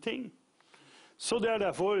masse ting. Så det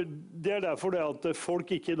derfor det at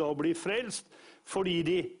folk ikke da blir frelst, fordi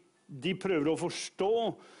de prøver å forstå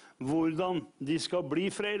hvordan de skal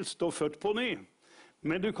bli frelst og født på ny.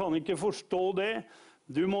 Men du kan ikke forstå det.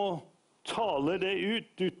 Du må tale det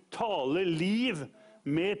ut. Du taler liv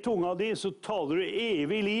med tunga di, så taler du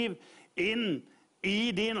evig liv inn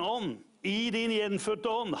i din ånd, i din gjenfødte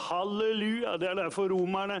ånd. Halleluja! Det derfor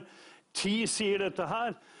Romerne 10 sier dette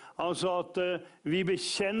her. Altså at vi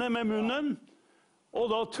bekjenner med munnen,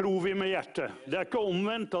 og da tror vi med hjertet. Det ikke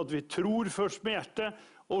omvendt at vi tror først med hjertet,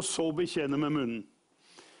 og så bekjenner med munnen.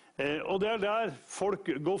 Og det der folk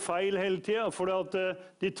går feil hele tiden, for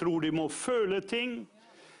de tror de må føle ting,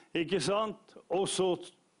 ikke sant? Og så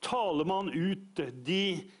taler man ut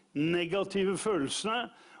de negative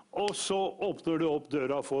følelsene, og så åpner du opp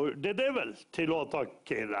døra for det vel til å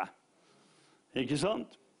attakkere deg. Ikke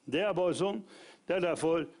sant? Det bare sånn. Det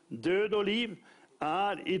derfor død og liv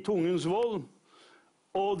i tungens vold,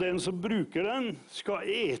 og den som bruker den skal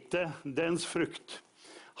ete dens frukt.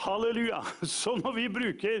 Halleluja! Så når vi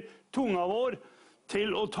bruker tunga vår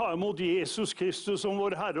til å ta imot Jesus Kristus som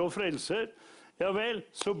vår Herre og Frelser, ja vel,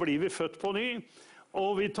 så blir vi født på ny.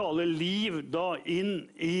 og vi taler liv da inn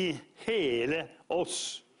i hele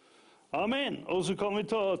oss. Amen. Og så kan vi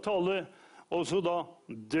tale også da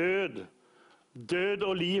død. Død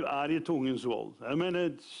og liv er i tungens vold. Jeg mener,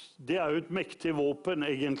 det er jo et mektig våpen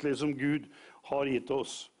egentlig som Gud har gitt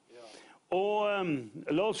oss. Og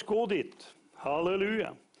la oss gå dit.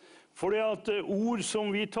 Halleluja. For det at ord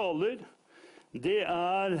som vi taler, det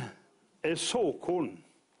er såkorn.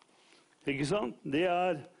 Ikke sant? Det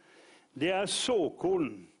er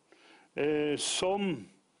såkorn som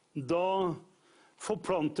da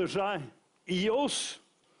forplanter seg i oss.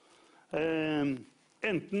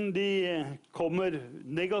 Enten de kommer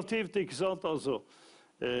negativt, ikke sant? Altså,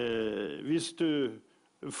 hvis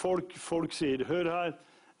folk sier, hør her,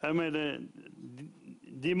 jeg mener,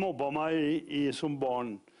 de mobba meg som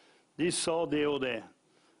barn. De sa det og det,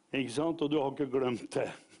 ikke sant? Og du har ikke glemt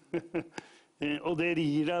det. Og det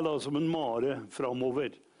rir deg da som en mare fremover.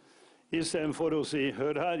 I stedet for å si,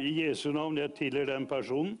 hør her, i Jesu navn, jeg tilhører den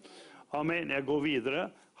personen. Amen, jeg går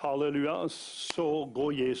videre. Halleluja, så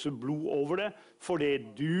går Jesu blod over det, fordi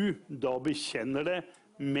du da bekjenner det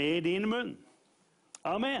med din munn.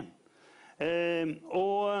 Amen.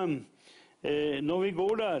 Når vi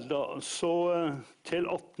går der da, så til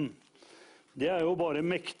 18. Det er jo bare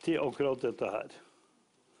mektig akkurat dette her.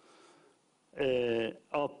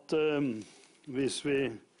 At hvis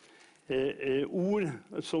vi ord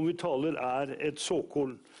som vi taler er et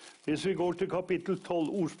såkorn. Hvis vi går til kapittel 12,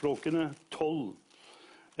 ordspråkene 12,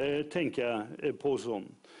 tenker jeg på sånn.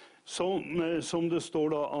 Som det står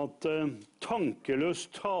da at tankeløs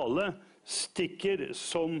tale stikker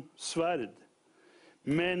som sverd,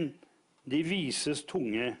 men de vises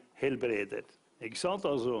tunge helbreder. Ikke sant?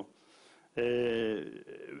 Altså,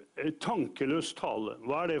 tankeløs tale.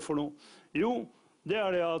 Hva er det for noe? Jo, det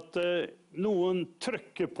er det at noen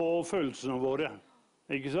trykker på følelsene våre.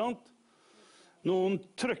 Ikke sant? Noen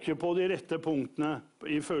trykker på de rette punktene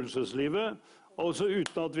i følelseslivet, og så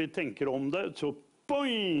uten at vi tenker om det, så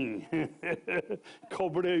boing!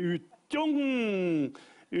 Kommer det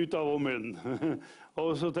ut av munnen.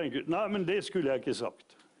 Og så tenker du, nei, men det skulle jeg ikke sagt.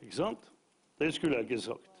 Ikke sant? Det skulle jeg ikke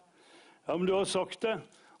sagt. Ja, men du har sagt det.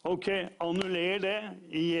 Ok, annuller det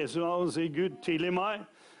i Jesu navn og si, Gud, tilgi meg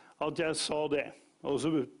at jeg sa det. Og så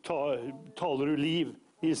taler du liv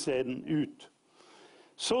i stedet ut.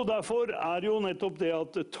 Så derfor er jo nettopp det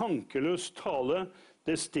at tankeløs tale,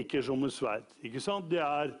 det stikker som et sverd. Ikke sant?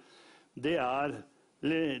 Det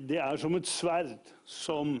er som et sverd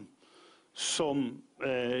som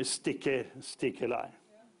stikker deg.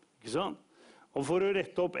 Ikke sant? Og for å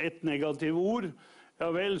rette opp et negativt ord, ja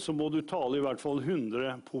vel, så må du tale i hvert fall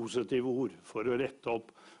 100 positive ord for å rette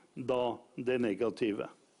opp da det negative.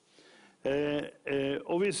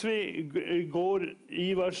 Og hvis vi går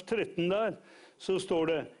i vers 13 der, så står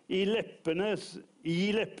det, i leppenes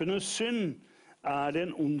synd er det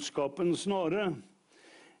en ondskapens snare,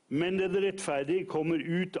 men det rettferdige kommer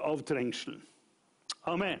ut av trengselen.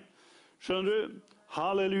 Amen. Skjønner du?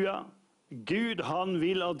 Halleluja. Gud, han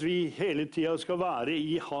vil at vi hele tiden skal være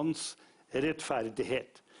i hans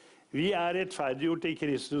rettferdighet. Vi er rettferdiggjort i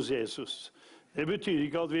Kristus Jesus. Det betyr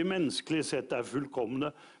ikke at vi menneskelig sett er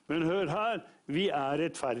fullkomne, men hør her, vi er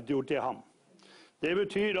rettferdiggjort i ham. Det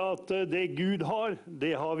betyr at det Gud har,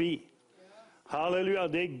 det har vi. Halleluja,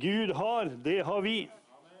 det Gud har, det har vi.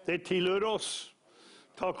 Det tilhører oss.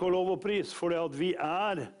 Takk og lov og pris for det at vi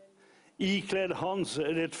er ikledd hans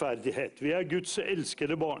rettferdighet. Vi er Guds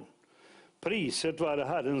elskede barn. Priset være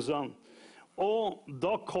Herrens navn. Og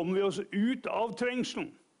da kommer vi oss ut av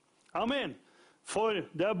trengselen. Amen. For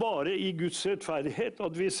det er bare i Guds rettferdighet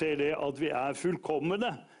at vi ser det at vi er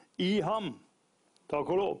fullkomne i ham. Takk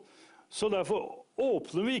og lov. Så derfor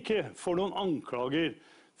åpner vi ikke for noen anklager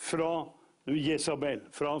fra Jezabel,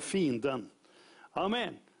 fra fienden.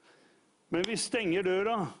 Amen. Men vi stenger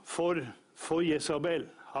døra for Jezabel.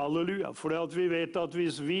 Halleluja. For det at vi vet at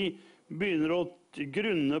hvis vi begynner å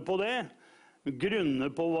grunne på det, grunne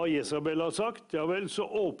på hva Jezabel har sagt, ja vel, så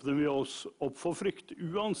åpner vi oss opp for frykt.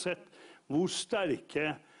 Uansett hvor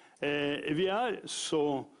sterke vi er,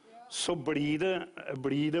 så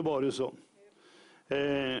blir det bare sånn.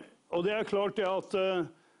 Og det er klart det at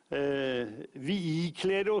vi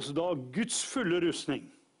ikler oss da Guds fulle rustning.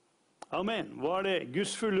 Amen. Hva er det?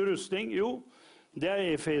 Guds fulle rustning? Jo, det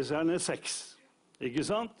er Efeserne 6. Ikke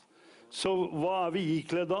sant? Så hva er vi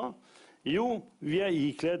ikledd da? Jo, vi er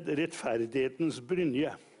ikledd rettferdighetens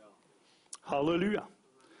brynje. Halleluja.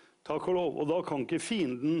 Takk og lov. Og da kan ikke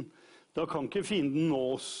fienden nå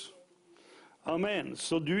oss. Amen.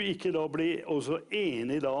 Så du ikke da blir også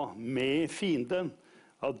enig da med fienden.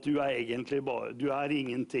 at du egentlig bare, du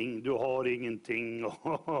ingenting, du har ingenting.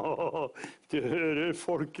 Du hører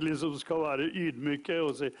folk liksom skal være ydmyke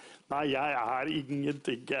og si, nei, jeg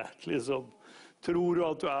ingenting, liksom. Tror du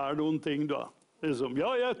at du noen ting da? Liksom,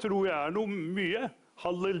 ja, jeg tror jeg noe mye.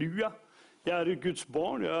 Halleluja. Jeg Guds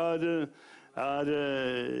barn, jeg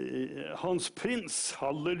hans prins.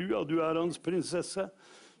 Halleluja, du hans prinsesse.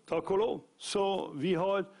 Takk og lov. Så vi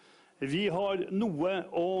har noe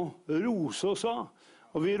å rose oss av,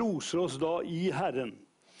 og vi roser oss da i Herren.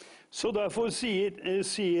 Så derfor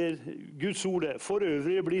sier Guds ord det, for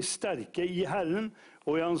øvrig bli sterke i Herren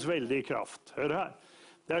og i hans veldige kraft. Hør her,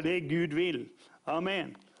 det det Gud vil.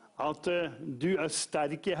 Amen. At du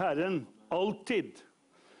sterk i Herren, alltid.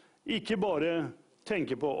 Ikke bare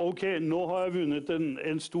tenke på, ok, nå har jeg vunnet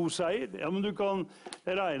en stor seier. Ja, men du kan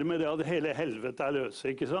regne med det at hele helvete løs,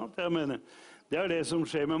 ikke sant? Jeg mener, det det som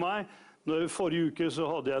skjer med meg. Forrige uke så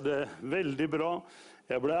hadde jeg det veldig bra.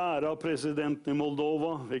 Jeg ble æret av presidenten i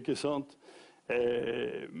Moldova, ikke sant?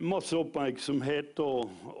 Masse oppmerksomhet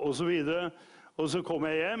og så videre. Og så kom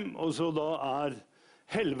jeg hjem, og så da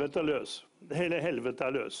helvete løs. Hele helvete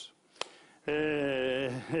løs.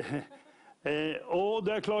 Og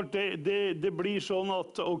det klart, det blir sånn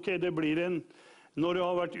at, ok, det blir når du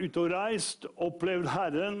har vært ute og reist, opplevd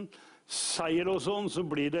Herren, seier og sånn, så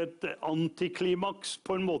blir det et antiklimaks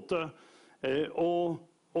på en måte,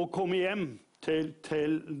 å komme hjem til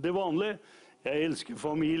det vanlige. Jeg elsker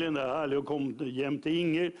familien, det herlig å komme hjem til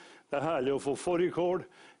Inger, det herlig å få fårikål,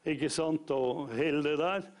 ikke sant, og hele det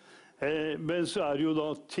der. Men så det jo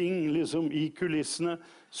da ting liksom i kulissene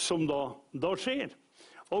som da skjer.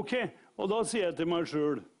 Ok, og da sier jeg til meg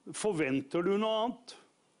selv, forventer du noe annet?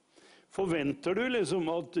 Forventer du liksom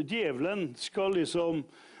at djevelen skal liksom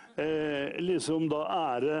da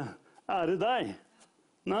ære deg?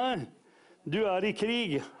 Nei, du i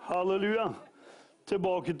krig, halleluja.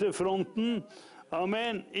 Tilbake til fronten,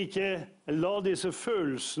 amen. Ikke la disse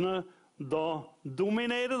følelsene da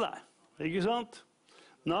dominere deg, ikke sant?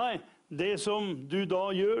 Nei, det som du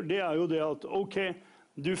da gjør, det jo det at, ok,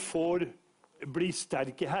 du får bli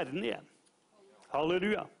sterk i Herren igjen.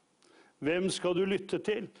 Halleluja. Hvem skal du lytte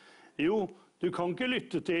til? Jo, du kan ikke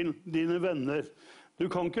lytte til dine venner. Du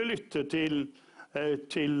kan ikke lytte til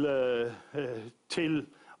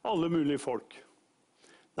alle mulige folk.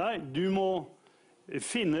 Nei, du må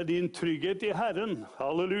finne din trygghet i Herren.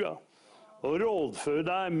 Halleluja. Og rådføre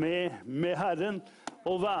deg med Herren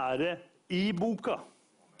og være i boka.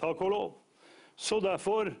 Takk og lov. Så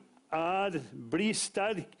derfor bli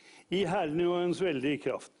sterk i Herren og hans veldige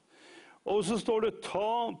kraft. Og så står det,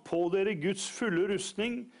 ta på dere Guds fulle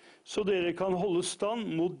rustning, så dere kan holde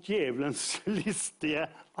stand mot djevelens listige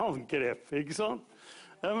angrep. Ikke sant?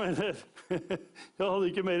 Jeg mener, jeg hadde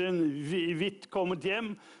ikke mer enn vidt kommet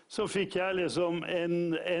hjem, så fikk jeg liksom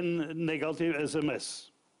en negativ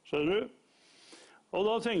SMS. Skjønner du? Og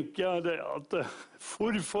da tenker jeg det at,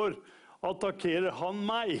 hvorfor attakkerer han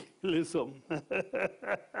meg, liksom?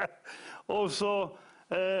 Og så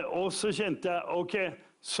kjente jeg, ok,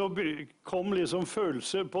 så kom liksom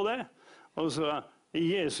følelse på det. Og så,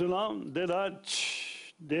 i Jesu navn, det der,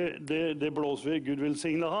 det blåser vi, Gud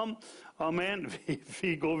velsigne ham. Amen,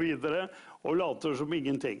 vi går videre og later som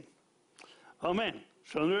ingenting. Amen,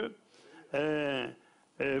 skjønner du?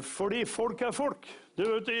 Fordi folk folk. Du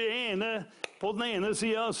vet, på den ene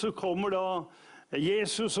siden så kommer da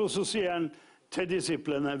Jesus, og så sier han til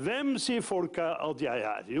disiplene, hvem sier folk at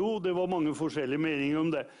jeg Jo, det var mange forskjellige meninger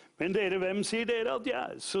om det. Men dere, hvem sier dere at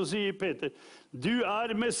jeg Så sier Peter, du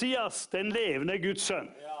Messias, den levende Guds sønn.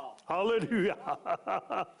 Ja. Halleluja.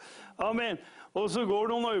 Amen. Og så går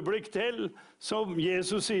det noen øyeblikk til, som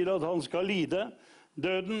Jesus sier at han skal lide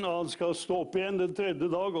døden, og han skal stå opp igjen den tredje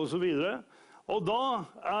dag, og så videre. Og da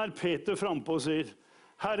Peter frempå og sier,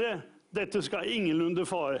 Herre, dette skal ingenlunde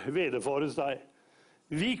vederfares deg.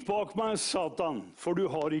 Vik bak meg, Satan, for du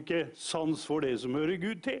har ikke sans for det som hører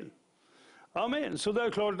Gud til. Amen. Så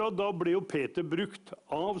det klart at da ble jo Peter brukt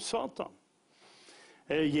av Satan.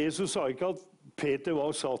 Jesus sa ikke at Peter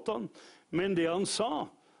var Satan, men det han sa,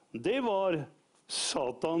 det var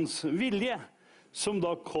Satans vilje, som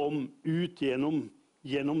da kom ut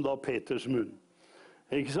gjennom da Peters munn.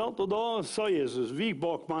 Ikke sant? Og da sa Jesus, vik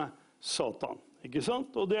bak meg, Satan. Ikke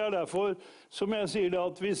sant? Og det derfor, som jeg sier det,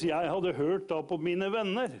 at hvis jeg hadde hørt da på mine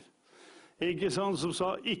venner, ikke sant, som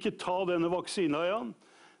sa, ikke ta denne vaksina, Jan,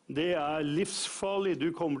 det livsfarlig, du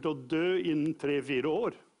kommer til å dø innen 3-4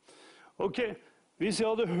 år. Ok, hvis jeg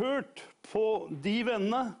hadde hørt på de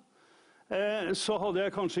vennene, så hadde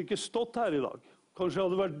jeg kanskje ikke stått her i dag. Kanskje jeg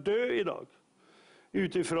hadde vært død i dag,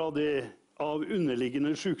 utifra det av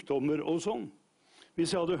underliggende sykdommer og sånn.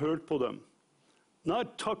 Hvis jeg hadde hørt på dem. Nei,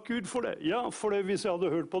 takk Gud for det. Ja, for det, hvis jeg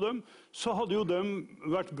hadde hørt på dem, så hadde jo de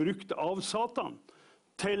vært brukt av Satan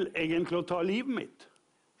til egentlig å ta livet mitt.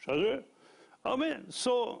 Skjønner du? Amen.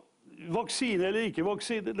 Så vaksine eller ikke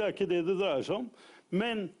vaksine, det er ikke det det dreier seg om.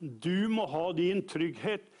 Men du må ha din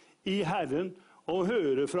trygghet i Herren og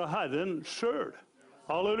høre fra Herren selv.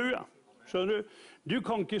 Halleluja. Skjønner du? Du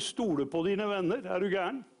kan ikke stole på dine venner, er du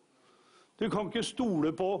gæren? Du kan ikke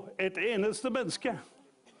stole på et eneste menneske,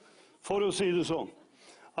 for å si det sånn.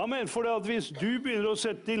 Amen, for det at hvis du begynner å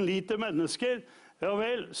sette din lit til mennesker, ja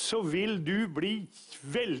vel, så vil du bli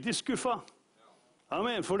veldig skuffet.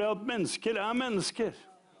 Amen, for det at mennesker er mennesker.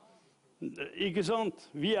 Ikke sant?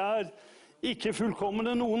 Vi er ikke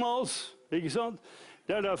fullkomne noen av oss, ikke sant?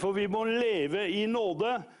 Det er derfor vi må leve i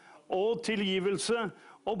nåde og tilgivelse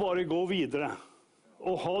og bare gå videre.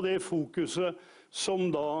 Og ha det fokuset som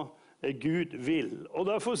da Gud vil. Og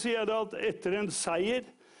derfor sier jeg det at etter en seier,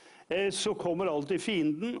 så kommer alltid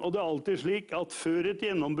fienden, og det er alltid slik at før et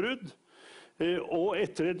gjennombrudd, og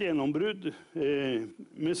etter et gjennombrudd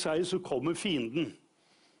med seier, så kommer fienden.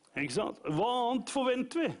 Ikke sant? Hva annet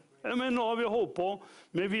forventer vi? Men nå har vi holdt på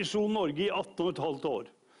med Visjon Norge i 18,5 år.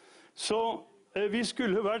 Så vi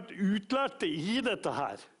skulle vært utlært i dette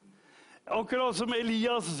her. Akkurat som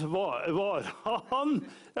Elias var. Han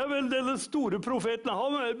er vel den store profeten.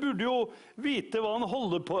 Han burde jo vite hva han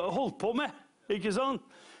holdt på med, ikke sant?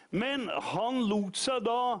 Men han lot seg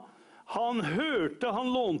da, han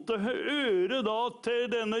lånte øret da til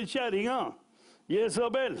denne kjæringa,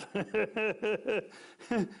 Jezabel.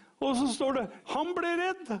 Og så står det, han ble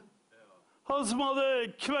redd. Han som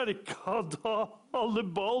hadde kverket da alle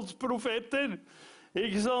Baals profeter,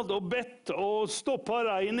 ikke sant? Og bedt og stoppet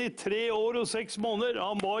regn i 3 år og 6 måneder.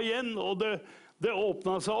 Han ba igjen, og det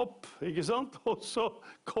åpnet seg opp, ikke sant? Og så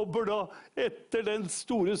kommer da, etter den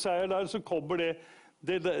store seier der, så kommer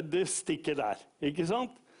det stikket der, ikke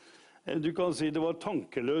sant? Du kan si det var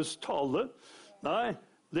tankeløs tale. Nei,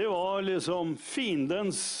 det var liksom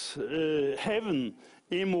fiendens hevn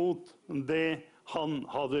imot det han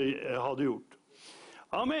hadde gjort.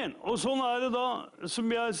 Amen. Og sånn er det da, som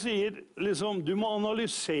jeg sier, liksom, du må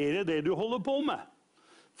analysere det du holder på med.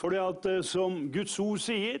 For det at, som Guds ord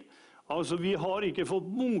sier, altså vi har ikke fått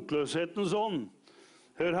motløshetens ånd.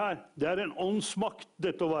 Hør her, det er en åndsmakt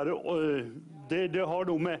dette å være, det har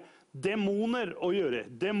noe med demoner å gjøre,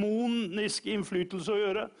 demonisk innflytelse å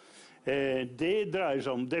gjøre. Det dreier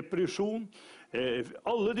seg om depresjon.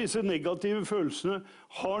 Alle disse negative følelsene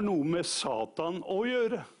har noe med Satan å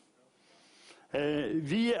gjøre.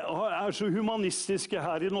 Vi er så humanistiske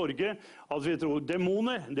her i Norge at vi tror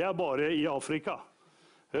demoner, det er bare i Afrika.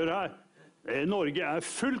 Hør her, Norge er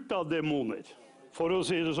fullt av demoner, for å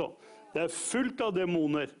si det sånn. Det er fullt av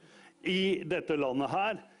demoner i dette landet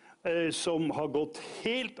her, som har gått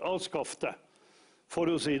helt av skaftet, for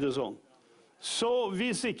å si det sånn. Så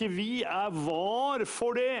hvis ikke vi er var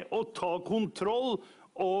for det, og tar kontroll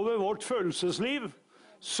over vårt følelsesliv,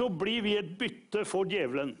 så blir vi et bytte for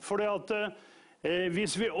djevelen. For det at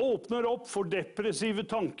hvis vi åpner opp for depressive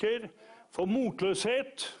tanker, for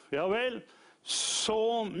motløshet, ja vel,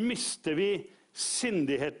 så mister vi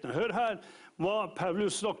sindigheten. Hør her hva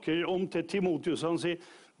Paulus snakker om til Timotius. Han sier,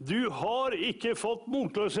 du har ikke fått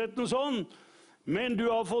motløshetens ånd, men du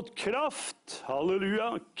har fått kraft,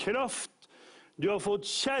 halleluja, kraft. Du har fått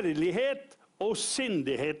kjærlighet og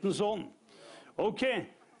sindighetens ånd. Ok,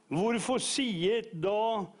 hvorfor sier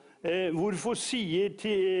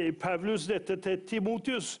Paulus dette til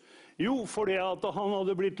Timotius? Jo, fordi at han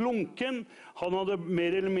hadde blitt lunken, han hadde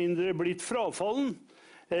mer eller mindre blitt frafallen.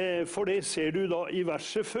 For det ser du da i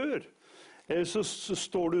verset før. Så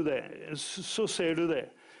står du det, så ser du det.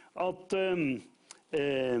 At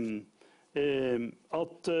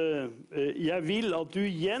jeg vil at du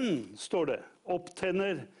igjen, står det,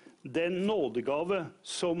 opptenner den nådegave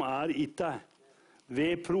som er gitt deg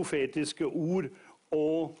ved profetiske ord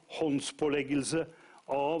og håndspåleggelse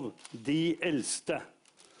av de eldste.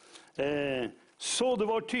 Så det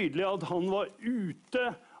var tydelig at han var ute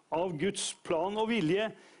av Guds plan og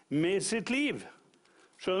vilje med sitt liv.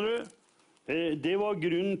 Skjønner du? Det var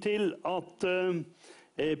grunnen til at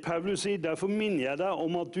Paulus sier, derfor minner jeg deg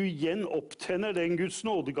om at du igjen opptenner den Guds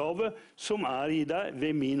nådegave som er i deg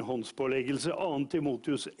ved min håndspåleggelse, 2.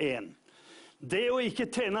 Timotius 1. Det å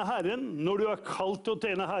ikke tjene Herren, når du er kalt til å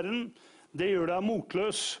tjene Herren, det gjør deg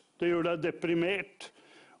motløs, det gjør deg deprimert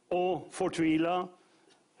og fortvilet.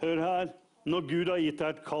 Hør her, når Gud har gitt deg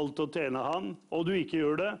et kall til å tjene Han, og du ikke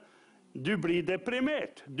gjør det, du blir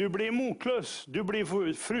deprimert, du blir motløs, du blir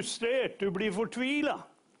frustrert, du blir fortvilet.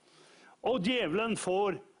 Og djevelen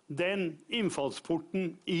får den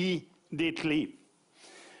innfallsporten i ditt liv.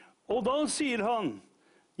 Og da sier han,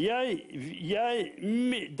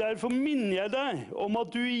 derfor minner jeg deg om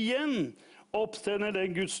at du igjen opptenner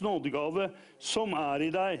den Guds nådegave som i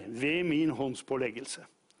deg ved min håndspåleggelse.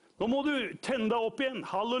 Nå må du tenne deg opp igjen.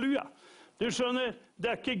 Halleluja. Du skjønner,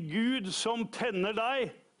 det ikke Gud som tenner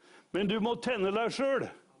deg, men du må tenne deg selv.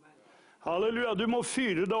 Halleluja, du må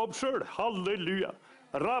fyre deg opp selv. Halleluja.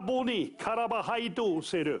 Rabboni, karabahaido,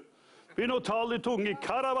 sier du. Begynn å tale i tunge.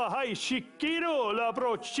 Karabahai, shikiro,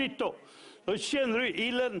 labrochito. Da kjenner du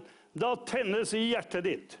ilden, da tennes i hjertet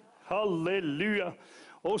ditt. Halleluja.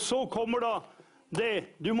 Og så kommer da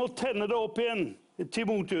det, du må tenne det opp igjen,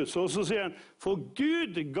 Timotheus. Og så sier han, for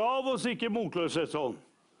Gud gav oss ikke motløshetsånd.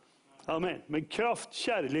 Amen. Men kraft,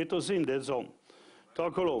 kjærlighet og sindighetsånd.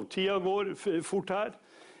 Takk og lov. Tida går fort her.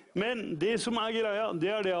 Men det som greia,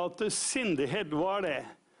 det det at sindighet, hva det?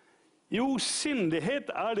 Jo, sindighet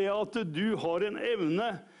det at du har en evne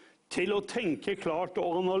til å tenke klart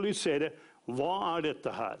og analysere. Hva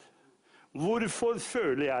dette her? Hvorfor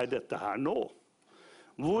føler jeg dette her nå?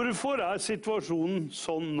 Hvorfor situasjonen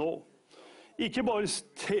sånn nå? Ikke bare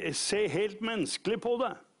se helt menneskelig på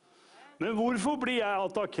det. Men hvorfor blir jeg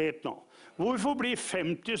attakkert nå? Hvorfor blir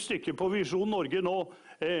 50 stykker på Visjon Norge nå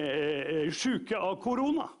syke av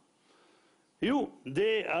korona? Jo,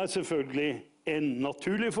 det selvfølgelig en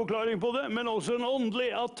naturlig forklaring på det, men også en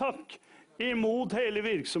åndelig attakk imot hele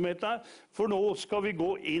virksomheten her, for nå skal vi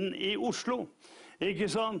gå inn i Oslo, ikke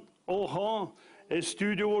sant? Og ha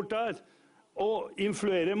studio vårt der, og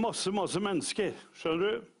influere masse mennesker, skjønner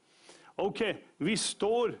du? Ok, vi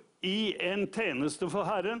står i en tjeneste for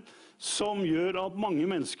Herren, som gjør at mange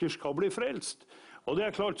mennesker skal bli frelst. Og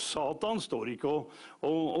det klart, Satan står ikke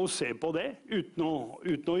og ser på det, uten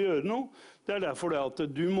å gjøre noe. Det derfor det at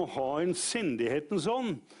du må ha en sindighetens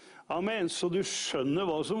ånd. Amen, så du skjønner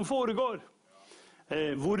hva som foregår.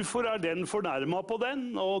 Hvorfor den fornærmet på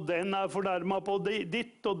den, og den fornærmet på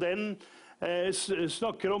ditt, og den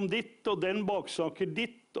snakker om ditt, og den baksnakker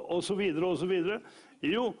ditt, og så videre, og så videre.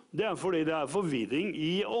 Jo, det fordi det forvirring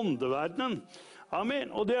i åndeverdenen. Amen,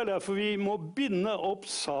 og det derfor vi må binde opp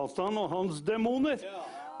Satan og hans dæmoner.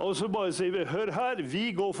 Og så bare sier vi, hør her, vi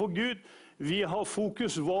går for Gud. Vi har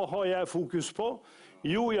fokus. Hva har jeg fokus på?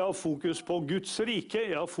 Jo, jeg har fokus på Guds rike.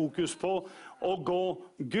 Jeg har fokus på å gå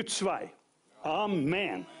Guds vei.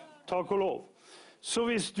 Amen. Takk og lov. Så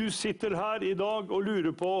hvis du sitter her i dag og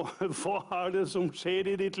lurer på hva det som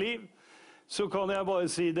skjer i ditt liv, så kan jeg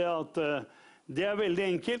bare si det at det veldig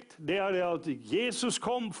enkelt. Det det at Jesus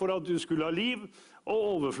kom for at du skulle ha liv og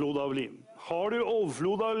overflod av liv. Har du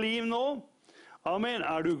overflod av liv nå? Amen.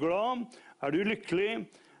 Du glad? Du lykkelig?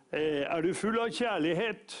 Du full av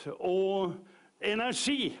kjærlighet og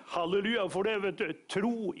energi? Halleluja, for det vet du.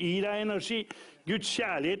 Tro i deg energi. Guds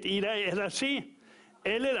kjærlighet i deg energi.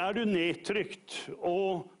 Eller du nedtrykt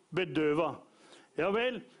og bedøvet? Ja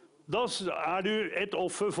vel, da du et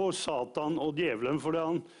offer for Satan og djevelen, for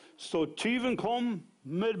han står, tyven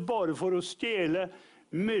kommer bare for å stjele,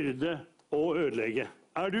 myrde og ødelegge.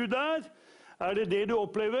 Du der? Det det du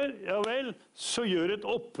opplever? Ja vel, så gjør et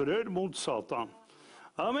opprør mot Satan.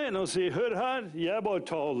 Amen, og si, hør her, jeg bare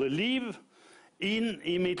taler liv inn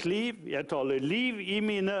i mitt liv. Jeg taler liv i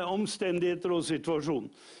mine omstendigheter og situasjon.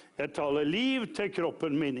 Jeg taler liv til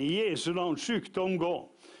kroppen min. I Jesu navn, sykdom gå.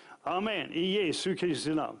 Amen, i Jesu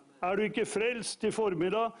Kristi navn. Du ikke frelst i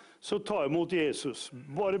formiddag, så ta imot Jesus.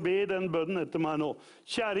 Bare be den bønnen etter meg nå.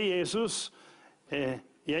 Kjære Jesus,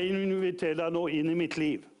 jeg inviterer deg nå inn i mitt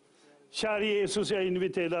liv. Kjære Jesus, jeg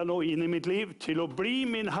inviterer deg nå inn i mitt liv til å bli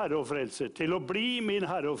min Herre og Frelser. Til å bli min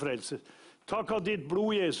Herre og Frelser. Takk at ditt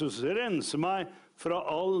blod, Jesus, renser meg fra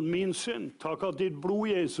all min synd. Takk at ditt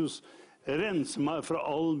blod, Jesus, renser meg fra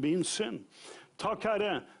all min synd. Takk,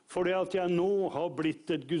 Herre, for det at jeg nå har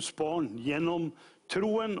blitt et Guds barn gjennom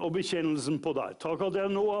troen og bekjennelsen på deg. Takk at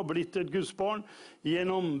jeg nå har blitt et Guds barn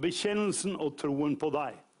gjennom bekjennelsen og troen på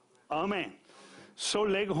deg. Amen. Så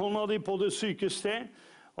legg hånda di på det syke sted.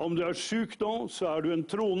 Om du syk nå, så du en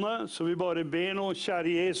troende, så vi bare ber nå,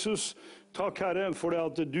 kjære Jesus. Takk, Herre, for det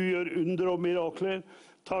at du gjør under og mirakler.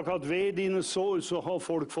 Takk at ved dine sår så har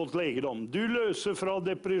folk fått legedom. Du løser fra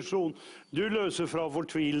depresjon, du løser fra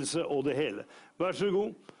fortvilelse og det hele. Vær så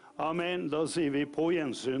god. Amen. Da sier vi på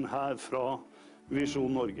gjensyn her fra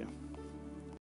Visjon Norge.